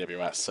other than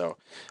AWS. So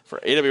for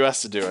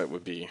AWS to do it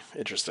would be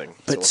interesting.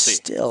 But so we'll see.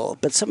 Still,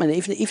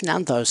 even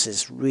Anthos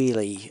is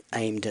really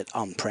aimed at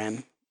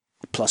on-prem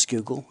plus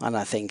Google, and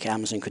I think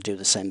Amazon could do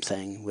the same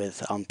thing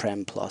with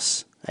on-prem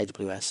plus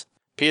AWS.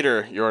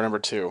 Peter, you're number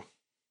 2.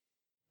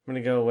 I'm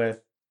going to go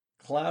with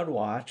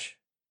CloudWatch,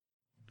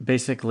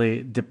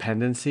 basically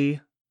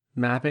dependency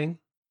mapping,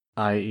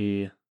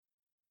 i.e.,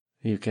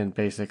 you can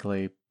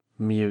basically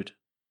mute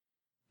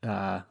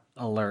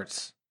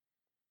alerts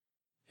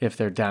if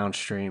they're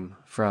downstream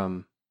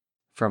from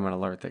an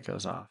alert that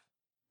goes off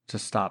to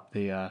stop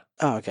the...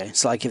 okay.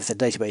 It's like if the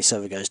database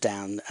server goes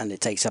down and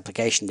it takes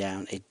application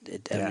down,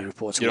 it only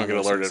reports... You don't get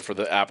alerted for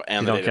the app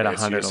and the database. You don't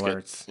get 100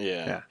 alerts.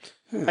 Yeah.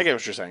 I get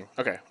what you're saying.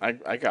 Okay,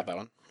 I got that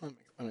one.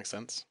 That makes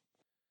sense.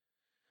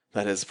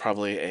 That is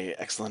probably an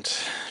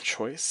excellent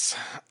choice.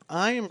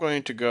 I am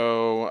going to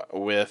go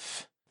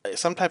with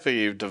some type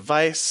of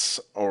device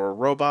or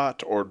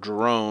robot or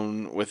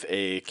drone with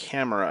a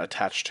camera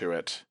attached to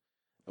it,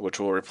 which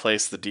will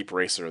replace the Deep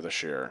Racer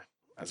this year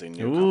as a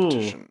new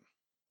competition.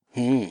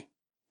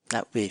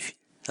 That would be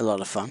a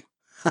lot of fun.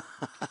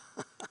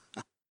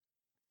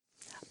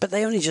 But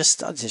they only just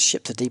started to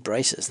ship the Deep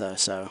Racers, though,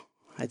 so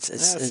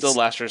It's still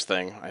last year's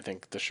thing. I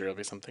think this year will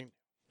be something.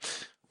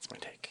 That's my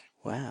take.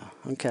 Wow.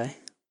 Okay.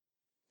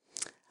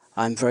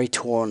 I'm very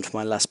torn for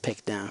my last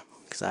pick now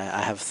because I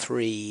have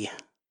 3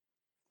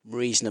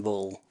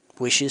 reasonable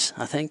wishes.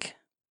 I think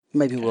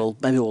maybe we'll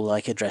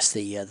like address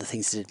the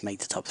things that did make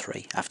the top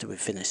 3 after we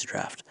finish the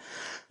draft.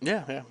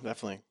 Yeah,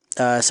 definitely.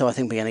 So I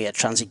think we're going to get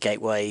Transit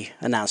Gateway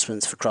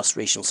announcements for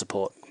cross-regional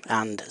support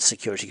and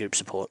security group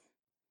support.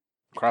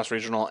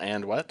 Cross-regional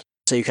and what?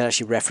 So you can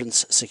actually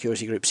reference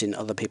security groups in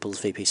other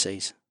people's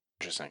VPCs.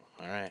 Interesting.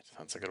 All right,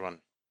 that's a good one.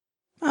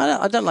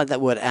 I don't like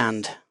that word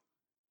 "and."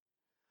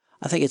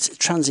 I think it's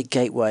Transit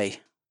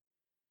Gateway.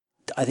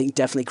 I think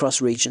definitely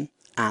cross-region,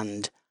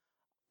 and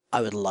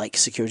I would like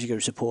security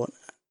group support.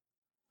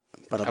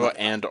 But how about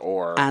and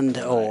or?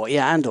 I'll be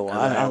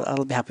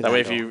happy. That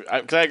with way,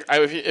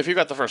 if you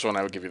got the first one,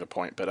 I would give you the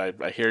point. But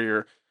I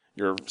hear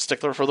you're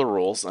stickler for the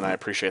rules, and I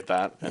appreciate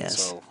that. And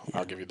so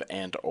I'll give you the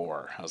and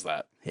or. How's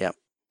that? Yep.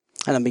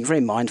 And I'm being very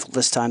mindful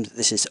this time that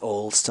this is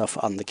all stuff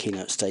on the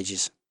keynote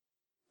stages,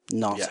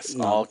 not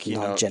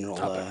general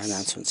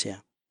announcements. Yeah.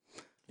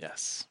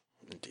 Yes,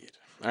 indeed.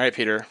 All right,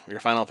 Peter, your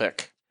final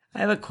pick. I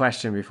have a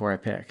question before I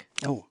pick.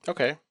 Oh.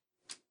 Okay.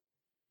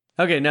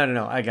 Okay,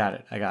 no. I got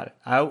it.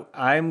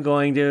 I'm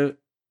going to...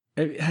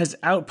 Has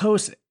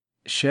Outpost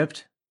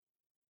shipped?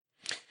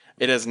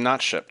 It has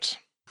not shipped.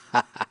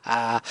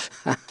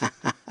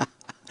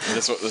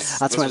 This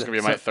was going to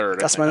be my third.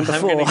 That's my number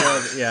 4.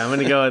 I'm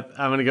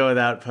gonna go with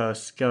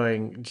Outpost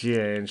going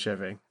GA and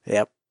shipping.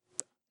 Yep.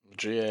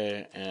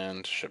 GA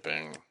and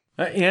shipping.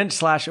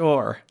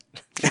 And/or.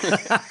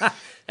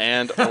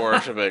 And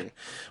or shipping.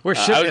 We're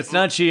shipping. It's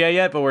not GA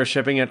yet, but we're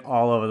shipping it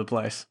all over the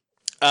place.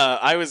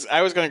 I was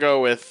going to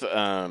go with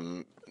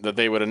that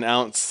they would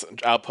announce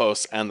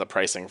Outposts and the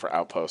pricing for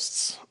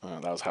Outposts.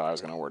 That was how I was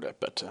going to word it,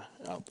 but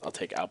I'll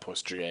take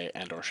Outpost GA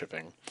and or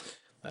shipping.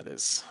 That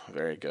is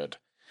very good.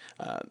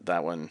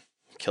 That one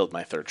killed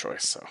my third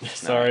choice. So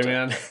sorry,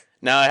 man.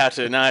 Now I have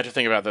to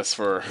think about this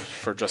for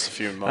just a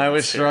few moments. I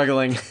was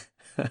struggling.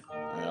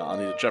 I'll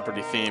need a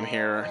Jeopardy theme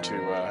here to.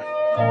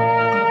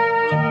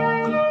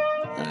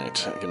 All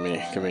right, give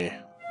me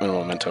a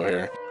memento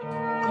here.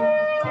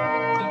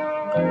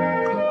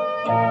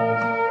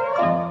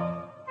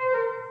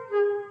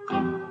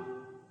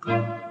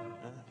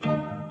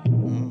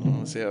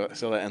 See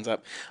how that ends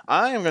up.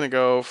 I am going to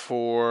go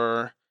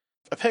for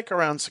a pick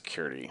around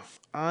security.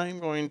 I'm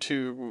going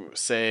to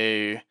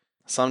say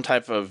some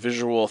type of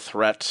visual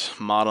threat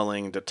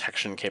modeling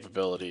detection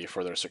capability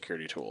for their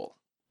security tool.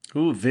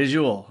 Ooh,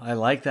 visual. I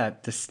like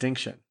that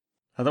distinction.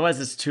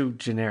 Otherwise, it's too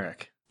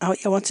generic. I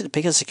wanted to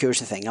pick a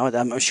security thing.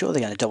 I'm sure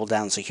they're going to double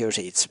down on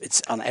security.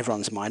 It's on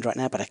everyone's mind right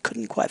now, but I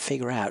couldn't quite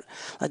figure out.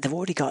 Like, they've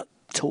already got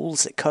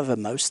tools that cover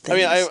most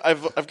things. I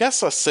mean, I've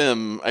guessed a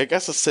sim. I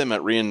guess a sim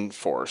at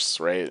Reinforce,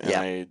 right?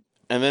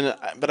 And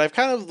yeah. But I've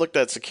kind of looked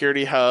at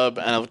Security Hub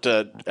and I looked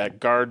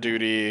at Guard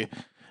Duty,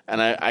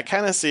 and I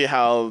kind of see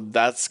how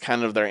that's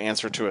kind of their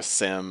answer to a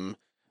sim.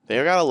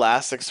 They've got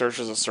Elasticsearch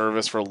as a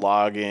service for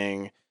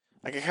logging.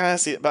 I can kind of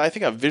see it, but I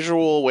think a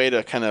visual way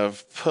to kind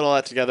of put all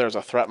that together as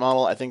a threat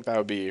model, I think that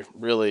would be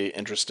really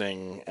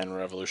interesting and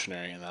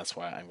revolutionary, and that's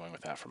why I'm going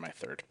with that for my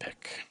third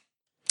pick.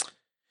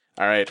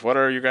 All right, what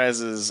are you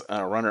guys'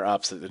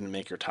 runner-ups that didn't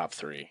make your top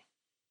 3?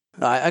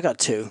 I got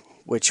 2,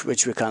 which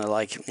were kind of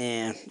like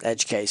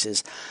edge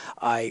cases.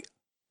 I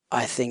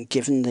think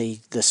given the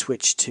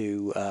switch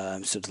to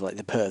sort of like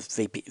the per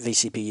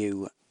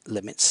vCPU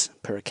limits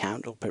per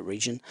account or per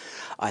region,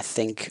 I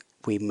think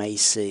we may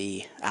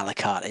see a la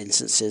carte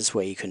instances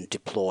where you can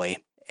deploy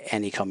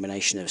any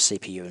combination of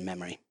CPU and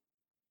memory.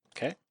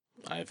 Okay,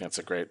 I think that's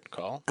a great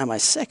call. And my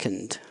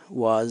second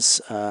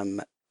was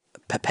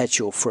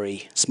perpetual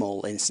free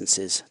small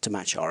instances to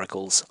match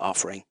Oracle's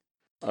offering.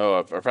 Oh,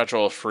 a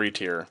perpetual free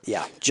tier.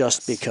 Yeah,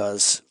 just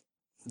because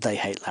they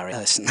hate Larry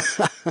Ellison.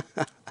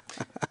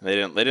 They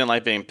didn't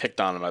like being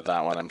picked on about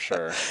that one, I'm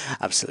sure.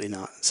 Absolutely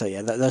not. So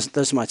yeah,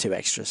 those are my 2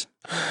 extras.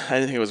 I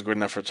didn't think it was good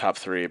enough for top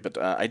 3,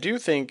 but I do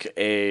think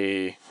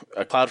a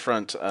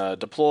CloudFront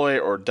deploy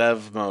or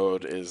dev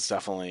mode is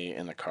definitely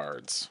in the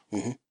cards.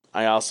 Mm-hmm.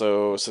 I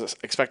also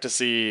expect to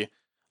see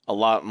a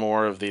lot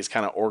more of these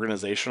kind of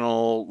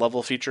organizational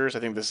level features. I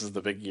think this is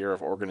the big year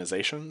of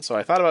organization. So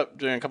I thought about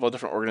doing a couple of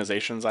different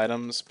organizations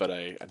items, but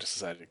I just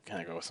decided to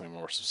kind of go with something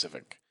more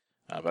specific.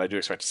 But I do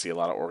expect to see a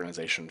lot of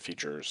organization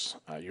features.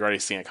 You're already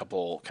seeing a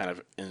couple kind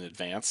of in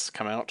advance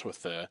come out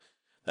with the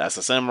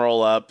SSM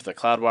roll-up, the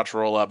CloudWatch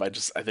roll-up. I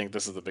think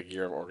this is the big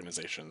year of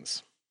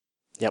organizations.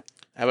 Yep.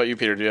 How about you,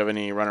 Peter? Do you have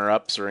any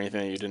runner-ups or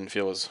anything that you didn't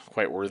feel was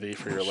quite worthy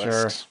for your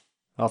list? Sure.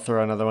 I'll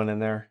throw another one in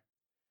there.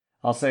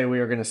 I'll say we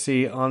are going to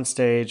see on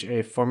stage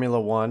a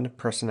Formula One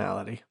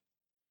personality.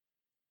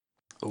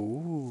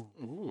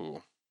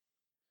 Ooh.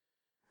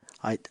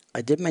 I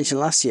did mention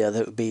last year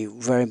that it would be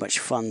very much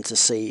fun to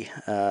see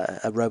a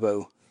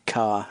Amazon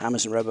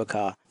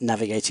Robocar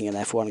navigating an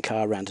F1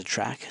 car around a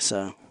track.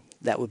 So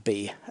that would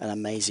be an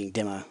amazing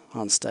demo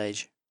on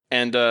stage.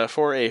 And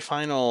for a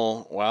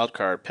final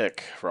wildcard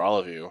pick for all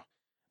of you,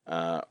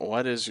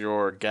 what is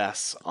your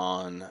guess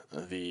on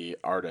the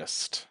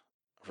artist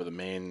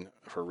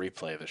for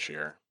replay this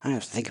year. I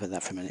have to think about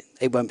that for a minute.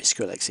 It won't be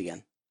Skrillex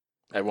again.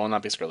 It will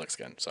not be Skrillex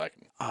again, so I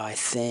can. I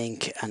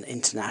think an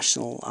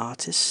international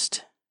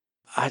artist.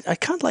 I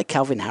can't like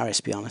Calvin Harris,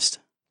 to be honest.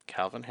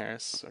 Calvin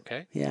Harris,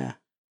 okay. Yeah.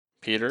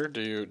 Peter,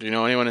 do you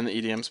know anyone in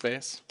the EDM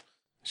space?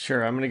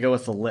 Sure, I'm going to go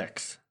with the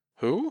Licks.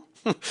 Who?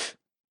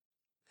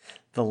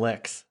 The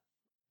Licks.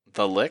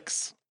 The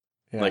Licks?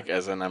 Yeah. Like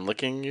as in I'm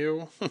licking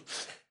you?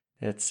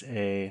 It's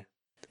a...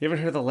 You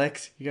haven't heard the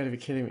Licks? You got to be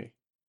kidding me.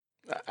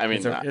 I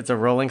mean, it's a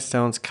Rolling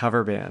Stones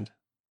cover band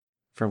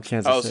from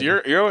Kansas City.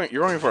 So you're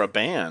going for a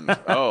band.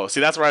 Oh,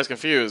 see, that's where I was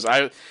confused. We're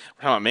talking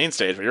about main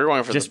stage, but you're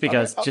going for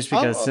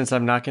because since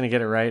I'm not going to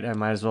get it right, I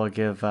might as well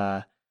give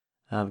a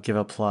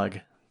plug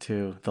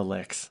to the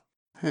Licks,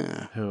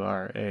 who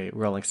are a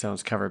Rolling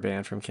Stones cover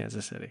band from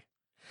Kansas City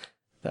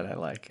that I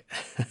like.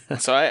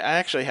 So I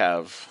actually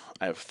have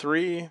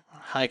 3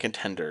 high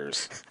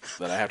contenders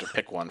that I have to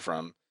pick one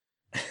from.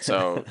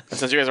 So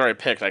since you guys already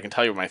picked, I can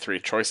tell you what my 3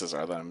 choices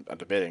are that I'm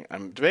debating.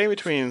 I'm debating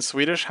between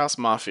Swedish House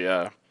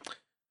Mafia,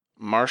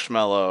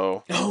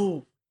 Marshmello,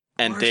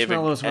 and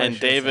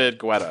David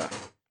Guetta.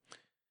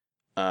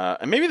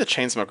 And maybe the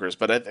Chainsmokers,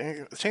 but I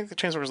think the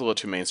Chainsmokers are a little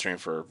too mainstream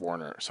for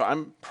Warner. So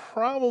I'm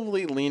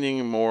probably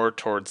leaning more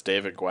towards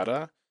David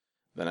Guetta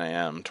than I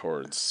am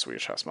towards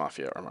Swedish House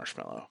Mafia or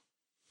Marshmello.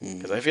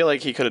 Because I feel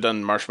like he could have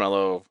done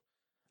Marshmello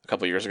a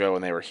couple years ago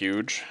when they were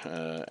huge,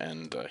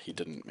 and he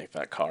didn't make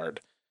that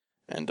card.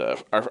 And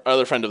our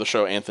other friend of the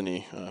show,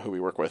 Anthony, who we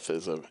work with,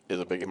 is a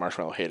big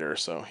Marshmello hater,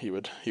 so he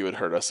would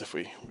hurt us if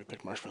we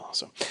picked Marshmello.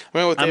 So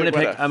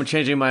I'm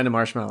changing mine to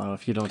Marshmello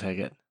if you don't take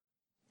it.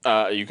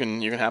 You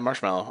can have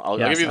Marshmello. I'll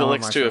give you the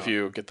Licks too if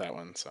you get that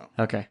one. So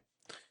okay,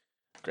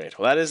 great.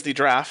 Well, that is the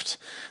draft.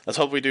 Let's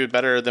hope we do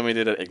better than we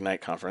did at Ignite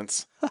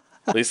conference.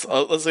 At least,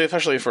 let's say,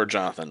 especially for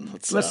Jonathan.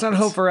 Let's not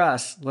hope for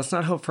us. Let's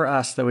not hope for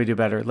us that we do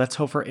better. Let's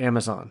hope for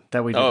Amazon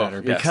that we do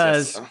better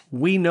because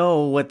we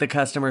know what the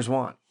customers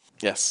want.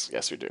 Yes,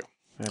 we do.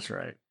 That's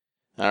right.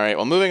 All right.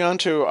 Well, moving on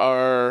to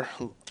our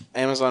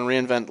Amazon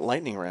reInvent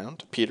lightning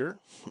round. Peter,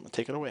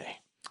 take it away.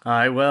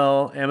 I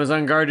will.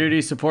 Amazon Guard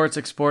Duty supports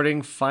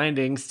exporting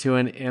findings to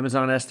an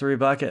Amazon S3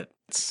 bucket.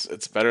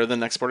 It's better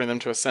than exporting them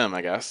to a SIM,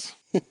 I guess.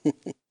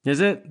 Is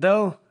it,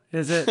 though?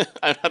 Is it?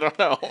 I don't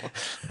know.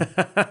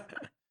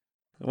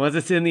 Once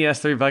it's in the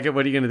S3 bucket,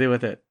 what are you going to do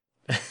with it?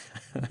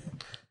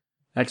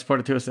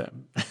 Export it to a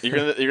SIM.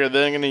 You're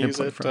then going to use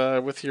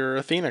it with your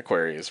Athena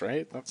queries,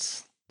 right?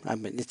 I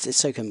mean, it's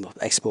so you can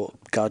export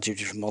Guard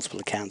Duty from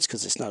multiple accounts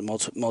because it's not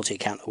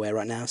multi-account aware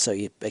right now. So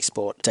you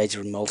export data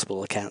from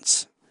multiple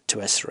accounts to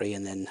S3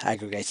 and then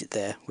aggregate it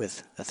there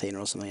with Athena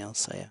or something else.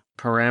 So yeah.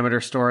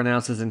 Parameter Store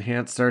announces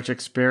enhanced search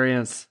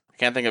experience. I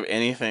can't think of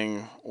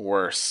anything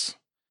worse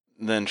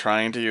than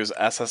trying to use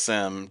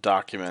SSM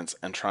documents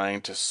and trying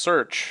to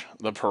search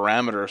the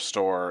Parameter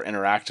Store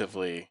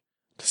interactively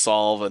to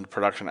solve a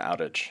production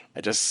outage.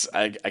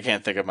 I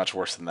can't think of much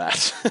worse than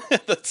that.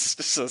 That's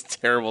just a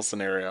terrible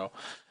scenario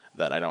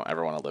that I don't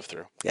ever want to live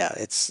through. Yeah,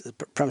 it's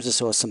Parameter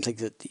Store is something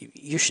that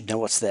you should know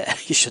what's there.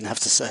 You shouldn't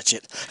have to search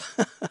it.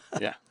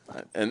 Yeah.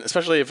 And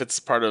especially if it's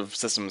part of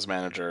Systems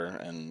Manager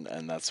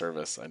and that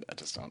service, I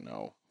just don't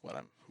know what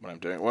I'm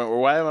doing.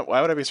 Why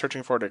would I be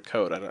searching for it in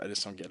code? I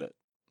just don't get it.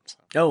 So.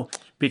 Oh,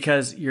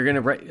 because you're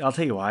gonna write. I'll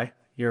tell you why.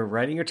 You're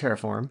writing your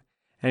Terraform,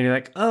 and you're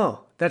like,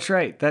 oh, that's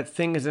right. That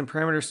thing is in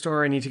Parameter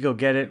Store. I need to go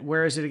get it.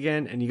 Where is it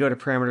again? And you go to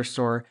Parameter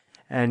Store,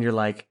 and you're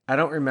like, I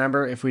don't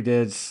remember if we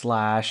did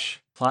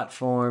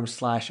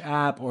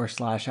 /platform/app or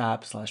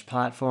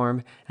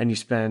 /app/platform, and you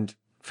spend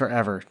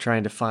forever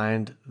trying to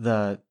find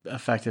the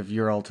effective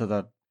URL to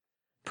the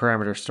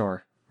Parameter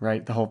Store,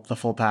 right? The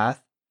full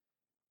path,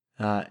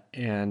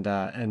 and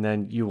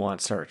then you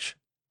want search,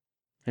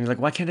 and you're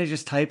like, why can't I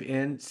just type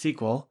in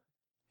SQL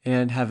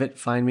and have it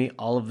find me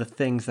all of the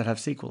things that have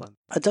SQL in?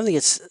 I don't think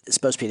it's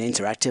supposed to be an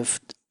interactive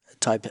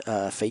type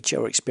feature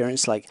or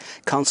experience. Like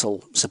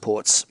console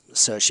supports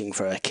searching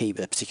for a key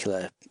with a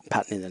particular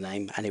pattern in the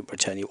name, and it will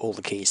return you all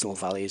the keys and all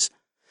values.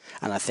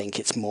 And I think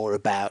it's more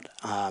about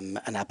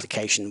an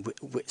application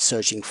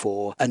searching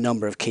for a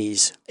number of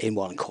keys in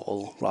one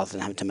call rather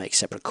than having to make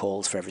separate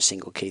calls for every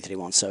single key that you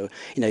want. So,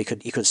 you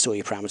could store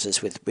your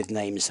parameters with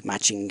names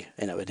matching,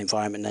 an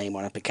environment name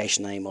or an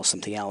application name or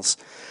something else,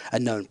 a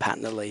known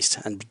pattern at least,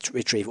 and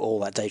retrieve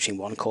all that data in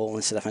one call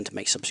instead of having to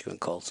make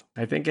subsequent calls.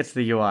 I think it's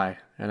the UI,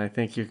 and I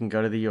think you can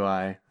go to the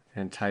UI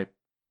and type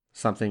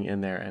something in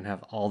there and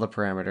have all the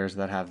parameters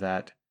that have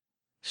that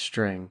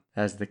string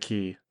as the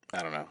key.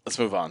 I don't know. Let's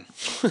move on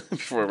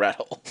before we rat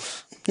hole.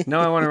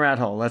 No, I want a rat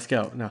hole. Let's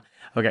go. No.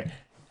 Okay.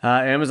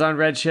 Amazon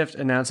Redshift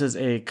announces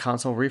a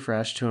console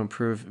refresh to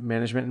improve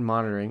management and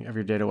monitoring of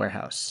your data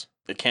warehouse.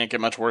 It can't get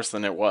much worse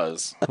than it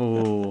was.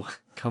 Oh,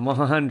 come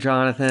on,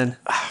 Jonathan.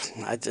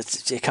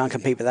 You can't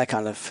compete with that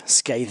kind of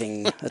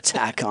scathing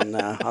attack on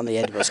the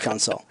AWS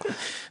console.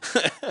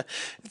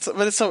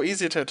 But it's so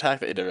easy to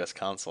attack the AWS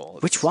console.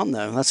 Which one,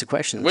 though? That's the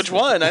question. Which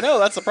one? I know,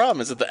 that's the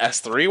problem. Is it the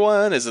S3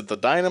 one? Is it the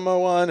Dynamo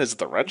one? Is it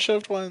the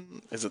Redshift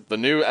one? Is it the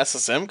new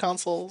SSM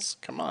consoles?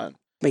 Come on.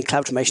 I mean,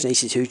 CloudFormation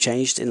EC2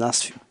 changed in the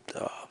last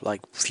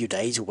like a few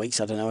days or weeks.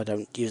 I don't know. I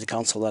don't use the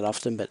console that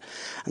often,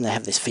 and they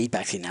have this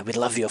feedback thing now. We'd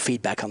love your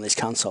feedback on this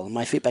console. And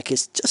my feedback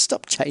is just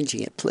stop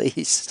changing it,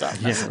 please. Stop.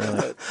 Yeah,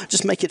 really.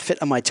 Just make it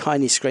fit on my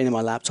tiny screen on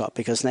my laptop,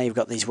 because now you've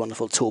got these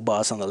wonderful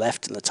toolbars on the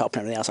left and the top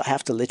and everything else. I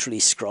have to literally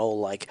scroll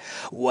like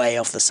way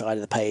off the side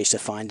of the page to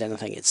find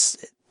anything. It's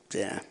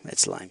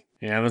lame.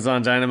 Yeah,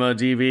 Amazon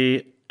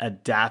DynamoDB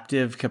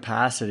adaptive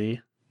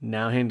capacity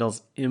now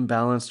handles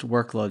imbalanced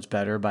workloads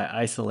better by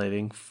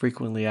isolating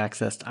frequently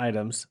accessed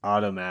items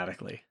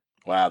automatically.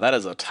 Wow, that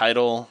is a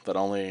title that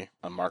only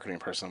a marketing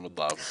person would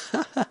love.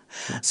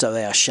 So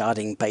they are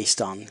sharding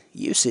based on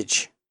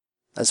usage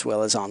as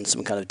well as on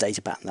some kind of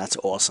data pattern. That's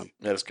awesome.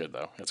 That is good,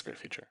 though. That's a great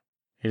feature.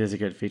 It is a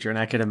good feature. And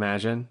I could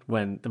imagine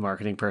when the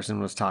marketing person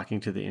was talking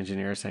to the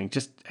engineer saying,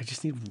 I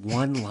just need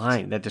one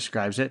line that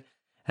describes it.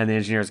 And the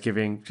engineer is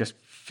giving just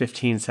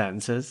 15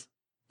 sentences.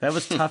 That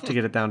was tough to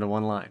get it down to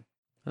one line.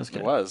 That was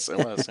good. It was,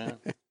 yeah.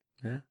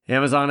 Yeah.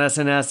 Amazon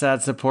SNS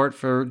adds support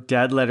for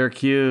dead letter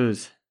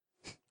queues.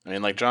 I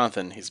mean, like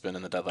Jonathan, he's been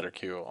in the dead letter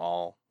queue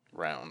all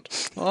round.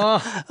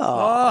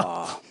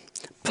 Oh.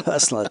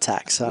 Personal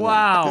attacks.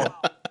 Wow.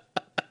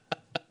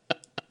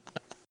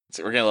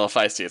 So we're getting a little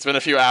feisty. It's been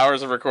a few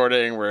hours of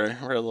recording. We're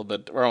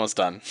almost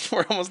done.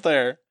 We're almost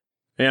there.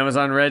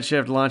 Amazon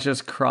Redshift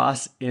launches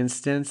cross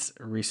instance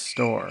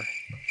restore.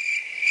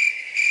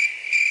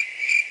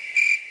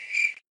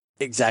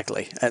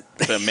 Exactly.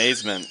 The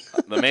amazement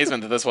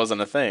that this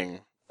wasn't a thing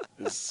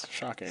is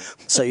shocking.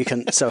 So you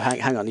can. So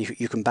hang on.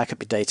 You can back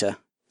up your data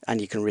and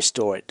you can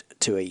restore it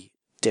to a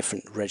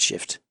different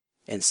Redshift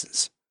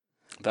instance.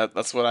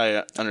 That's what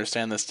I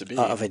understand this to be.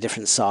 Of a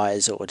different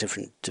size or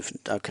different.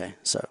 Okay.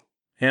 So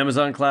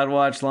Amazon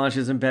CloudWatch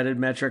launches embedded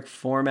metric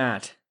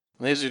format.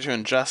 Allows you to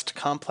ingest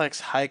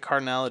complex, high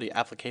cardinality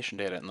application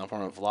data in the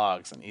form of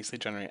logs and easily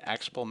generate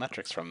actionable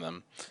metrics from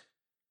them.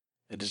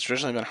 It has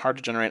traditionally been hard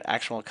to generate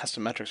actual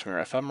custom metrics from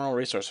your ephemeral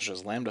resources such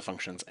as Lambda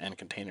functions and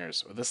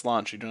containers. With this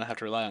launch, you do not have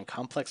to rely on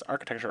complex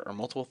architecture or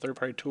multiple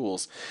third-party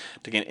tools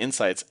to gain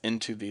insights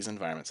into these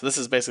environments. So this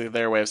is basically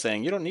their way of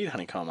saying you don't need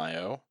Honeycomb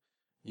IO.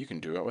 You can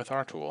do it with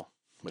our tool,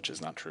 which is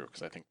not true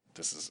because I think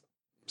this is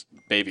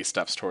baby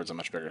steps towards a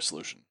much bigger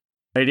solution.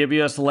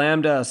 AWS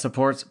Lambda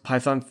supports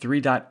Python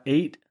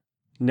 3.8,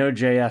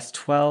 Node.js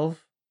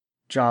 12,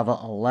 Java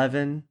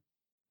 11,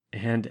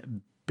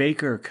 and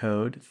Baker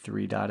Code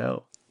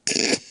 3.0.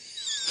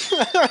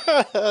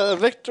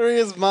 Victory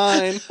is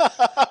mine.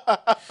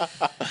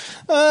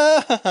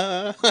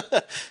 That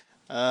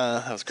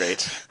was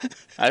great.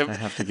 I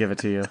have to give it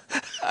to you.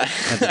 I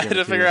had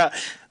to figure out,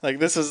 like,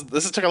 this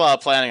took a lot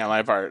of planning on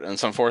my part and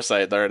some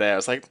foresight the other day. I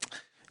was like,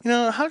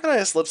 how could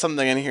I slip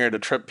something in here to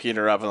trip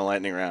Peter up in the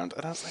lightning round?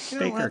 And I was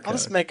like, what? I'll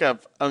just make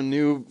up a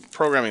new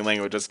programming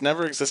language that's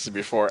never existed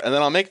before, and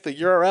then I'll make the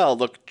URL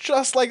look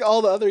just like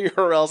all the other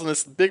URLs in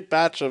this big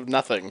batch of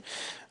nothing.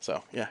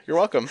 So, yeah, you're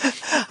welcome.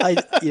 I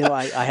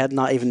had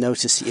not even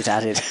noticed you'd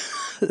added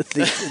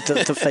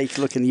the fake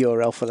looking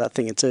URL for that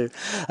thing too.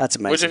 That's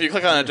amazing. Which, if you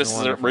click on it, just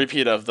is a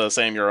repeat of the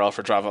same URL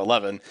for Java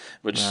 11,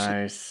 which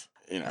nice.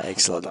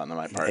 Excellent. Well done on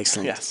my part.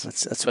 Excellent. Yes.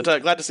 That's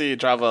but glad to see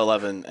Java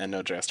 11 and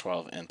Node.js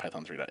 12 and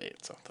Python 3.8.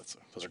 So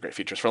those are great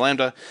features for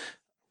Lambda.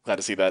 Glad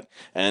to see that.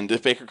 And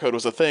if Baker Code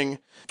was a thing,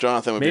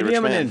 Jonathan would be a rich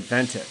man. Maybe I'm going to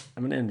invent it.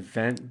 I'm going to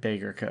invent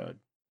Baker Code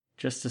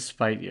just to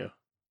spite you.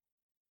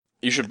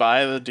 You should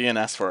buy the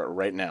DNS for it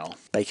right now.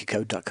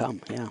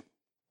 Bakercode.com, yeah.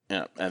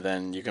 Yeah, and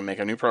then you can make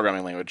a new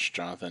programming language,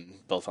 Jonathan,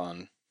 built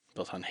on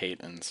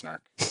hate and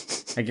snark.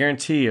 I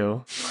guarantee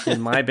you, in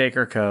my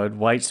Baker Code,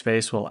 white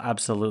space will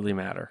absolutely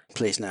matter.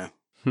 Please no.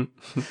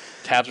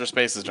 Tabs or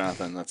spaces,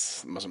 Jonathan?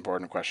 That's the most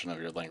important question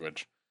of your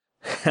language.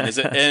 Is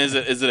it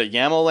a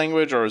YAML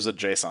language or is it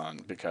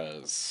JSON?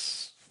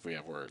 Because we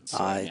have words.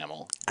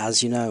 YAML.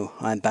 As you know,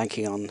 I'm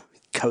banking on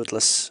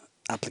codeless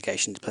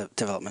application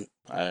development.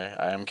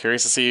 I am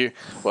curious to see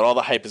what all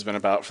the hype has been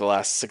about for the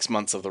last 6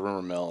 months of the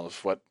rumor mill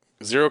of what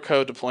zero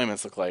code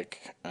deployments look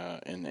like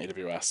in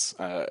AWS.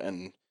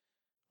 And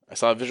I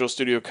saw Visual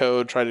Studio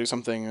Code try to do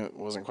something that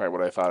wasn't quite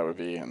what I thought it would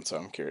be, and so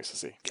I'm curious to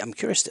see. I'm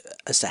curious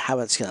as to how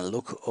it's going to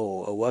look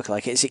or work.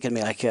 Like, is it going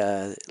to be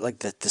like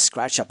the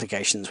Scratch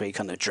applications where you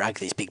kind of drag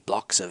these big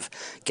blocks of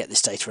get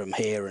this data from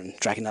here and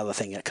drag another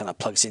thing that kind of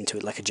plugs into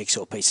it like a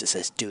jigsaw piece that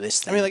says do this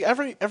thing? I mean,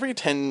 like every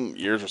 10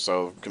 years or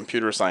so,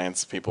 computer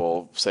science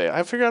people say,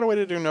 I figured out a way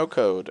to do no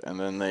code, and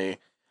then they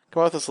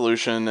come up with a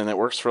solution, and it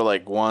works for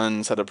like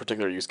one set of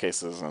particular use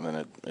cases, and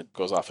then it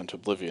goes off into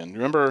oblivion.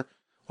 Remember,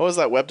 what was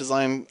that web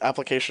design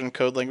application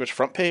code language,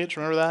 Front Page?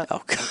 Remember that?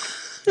 Oh, God.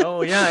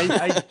 Oh yeah,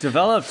 I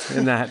developed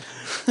in that.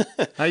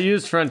 I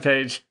used Front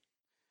Page.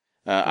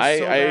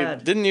 I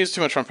didn't use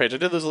too much Front Page. I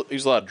did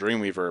use a lot of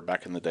Dreamweaver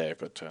back in the day,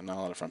 but not a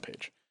lot of Front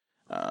Page.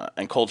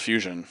 And Cold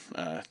Fusion.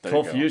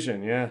 Cold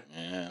Fusion, yeah.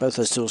 Both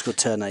those tools could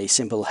turn a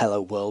simple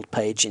hello world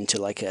page into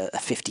like a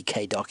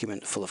 50K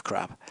document full of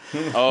crap.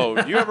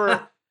 Oh, you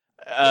ever...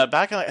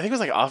 back in, I think it was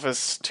like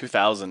Office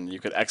 2000, you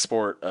could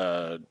export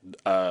a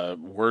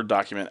Word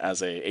document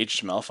as a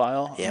HTML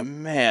file. Yep.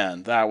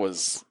 Man, that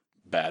was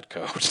bad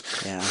code.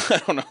 Yeah.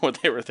 I don't know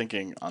what they were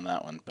thinking on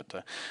that one, but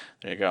there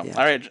you go. Yeah.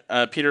 All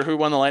right, Peter, who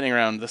won the lightning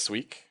round this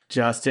week?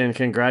 Justin,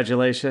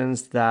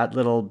 congratulations. That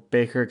little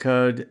Baker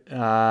code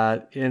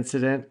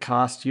incident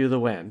cost you the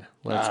win.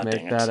 Let's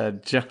make that a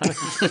Jonathan.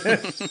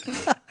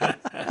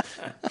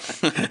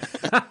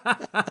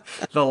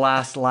 The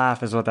last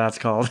laugh is what that's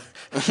called.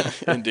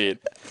 Indeed,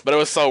 but it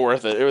was so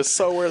worth it. It was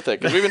so worth it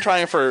because we've been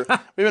trying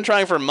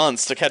for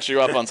months to catch you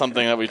up on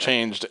something that we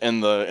changed in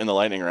the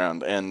lightning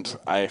round, and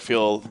I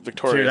feel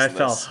victorious. Dude, I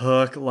fell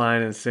hook,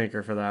 line, and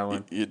sinker for that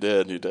one. You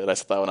did. I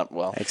set that one up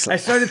well. Excellent.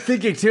 I started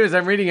thinking too as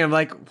I'm reading it, I'm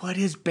like, what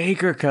is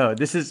Baker code?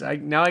 This is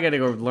now I got to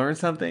go learn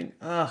something.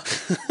 Ugh.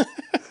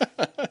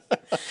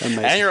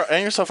 And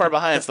you're so far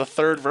behind. It's the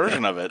third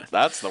version of it.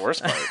 That's the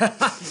worst part.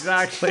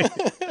 Exactly.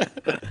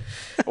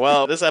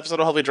 Well, this episode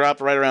will hopefully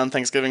drop right around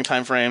Thanksgiving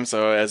time frame.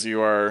 So as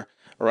you are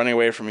running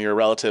away from your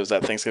relatives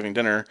at Thanksgiving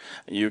dinner,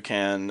 you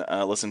can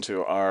listen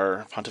to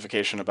our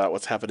pontification about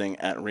what's happening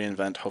at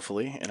reInvent,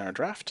 hopefully, in our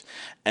draft.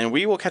 And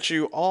we will catch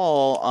you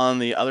all on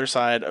the other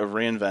side of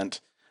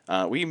reInvent.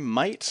 We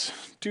might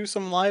do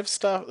some live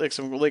stuff, like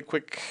some really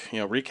quick,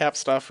 recap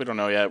stuff. We don't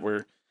know yet.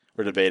 We're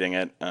debating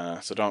it,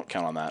 so don't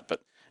count on that.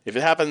 But if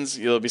it happens,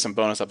 there'll be some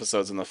bonus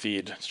episodes in the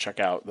feed to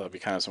check out. There'll be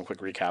kind of some quick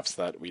recaps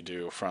that we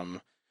do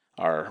from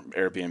our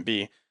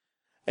Airbnb.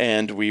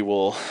 And we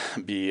will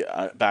be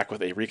back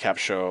with a recap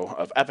show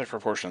of epic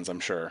proportions, I'm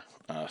sure,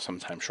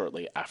 sometime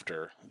shortly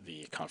after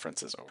the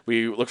conference is over.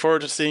 We look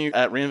forward to seeing you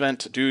at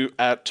reInvent. Do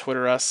at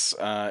Twitter us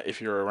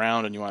if you're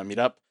around and you want to meet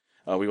up.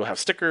 We will have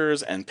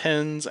stickers and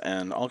pins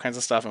and all kinds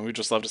of stuff, and we'd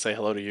just love to say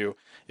hello to you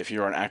if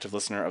you're an active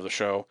listener of the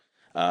show.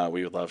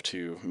 We would love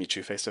to meet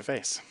you face to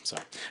face. So,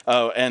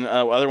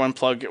 other one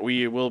plug,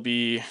 we will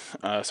be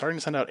starting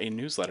to send out a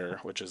newsletter,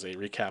 which is a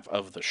recap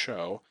of the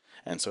show.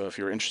 And so if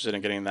you're interested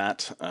in getting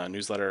that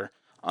newsletter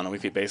on a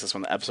weekly basis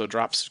when the episode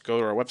drops, go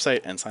to our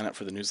website and sign up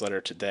for the newsletter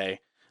today.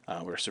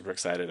 We're super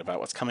excited about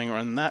what's coming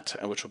on that,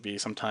 which will be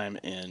sometime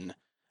in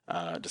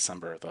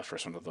December. The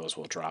first one of those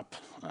will drop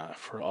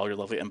for all your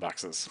lovely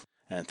inboxes.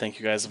 And thank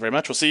you guys very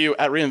much. We'll see you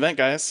at reInvent,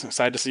 guys.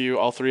 Excited to see you,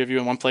 all three of you,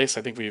 in one place.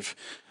 I think we've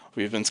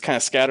been kind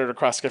of scattered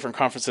across different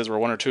conferences where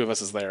one or two of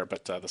us is there,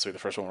 but this will be the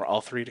first one we're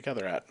all three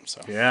together at.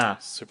 So yeah,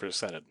 super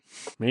excited.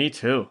 Me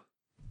too.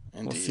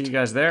 Indeed. We'll see you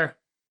guys there.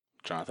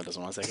 Jonathan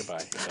doesn't want to say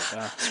goodbye. He's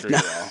like, screw you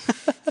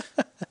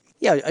all.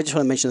 Yeah, I just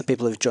want to mention the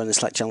people who've joined the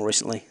Slack channel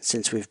recently.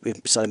 Since we've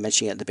started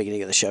mentioning it at the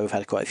beginning of the show, we've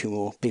had quite a few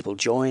more people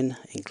join,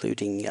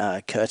 including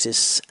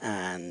Curtis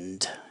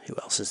and who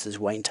else is there's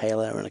Wayne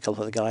Taylor and a couple of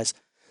other guys.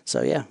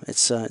 So yeah,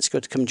 it's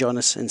good to come join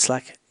us in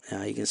Slack.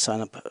 You can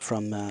sign up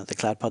from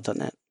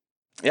thecloudpod.net.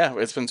 Yeah,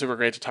 it's been super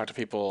great to talk to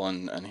people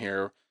and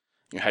hear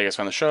how you guys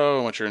found the show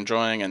and what you're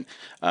enjoying. And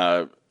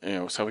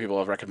some people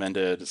have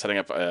recommended setting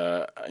up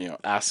a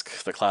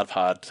Ask the Cloud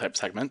Pod type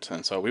segment.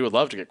 And so we would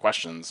love to get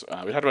questions.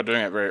 We talked about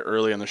doing it very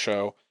early in the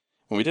show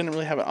when we didn't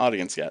really have an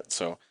audience yet.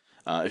 So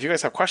if you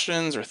guys have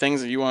questions or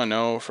things that you want to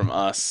know from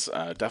us,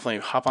 definitely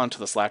hop onto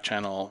the Slack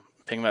channel,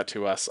 ping that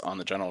to us on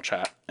the general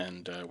chat,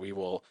 and we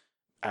will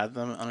add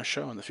them on a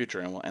show in the future,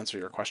 and we'll answer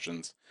your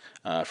questions.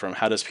 From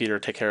how does Peter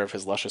take care of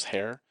his luscious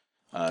hair,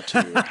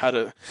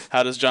 to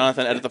how does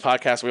Jonathan edit the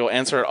podcast? We will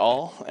answer it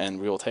all, and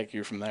we will take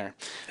you from there.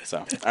 So,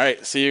 all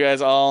right, see you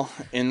guys all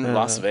in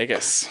Las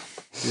Vegas.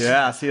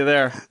 Yeah, see you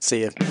there.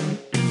 See you.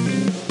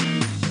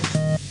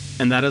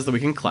 And that is the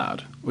Week in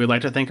Cloud. We'd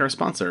like to thank our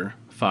sponsor,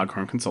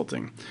 Foghorn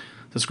Consulting.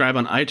 Subscribe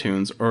on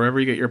iTunes or wherever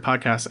you get your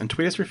podcasts, and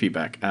tweet us your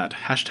feedback at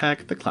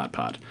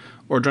 #TheCloudPod.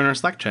 Or join our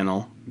Slack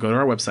channel. Go to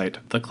our website,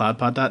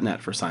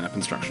 thecloudpod.net, for sign-up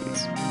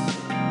instructions.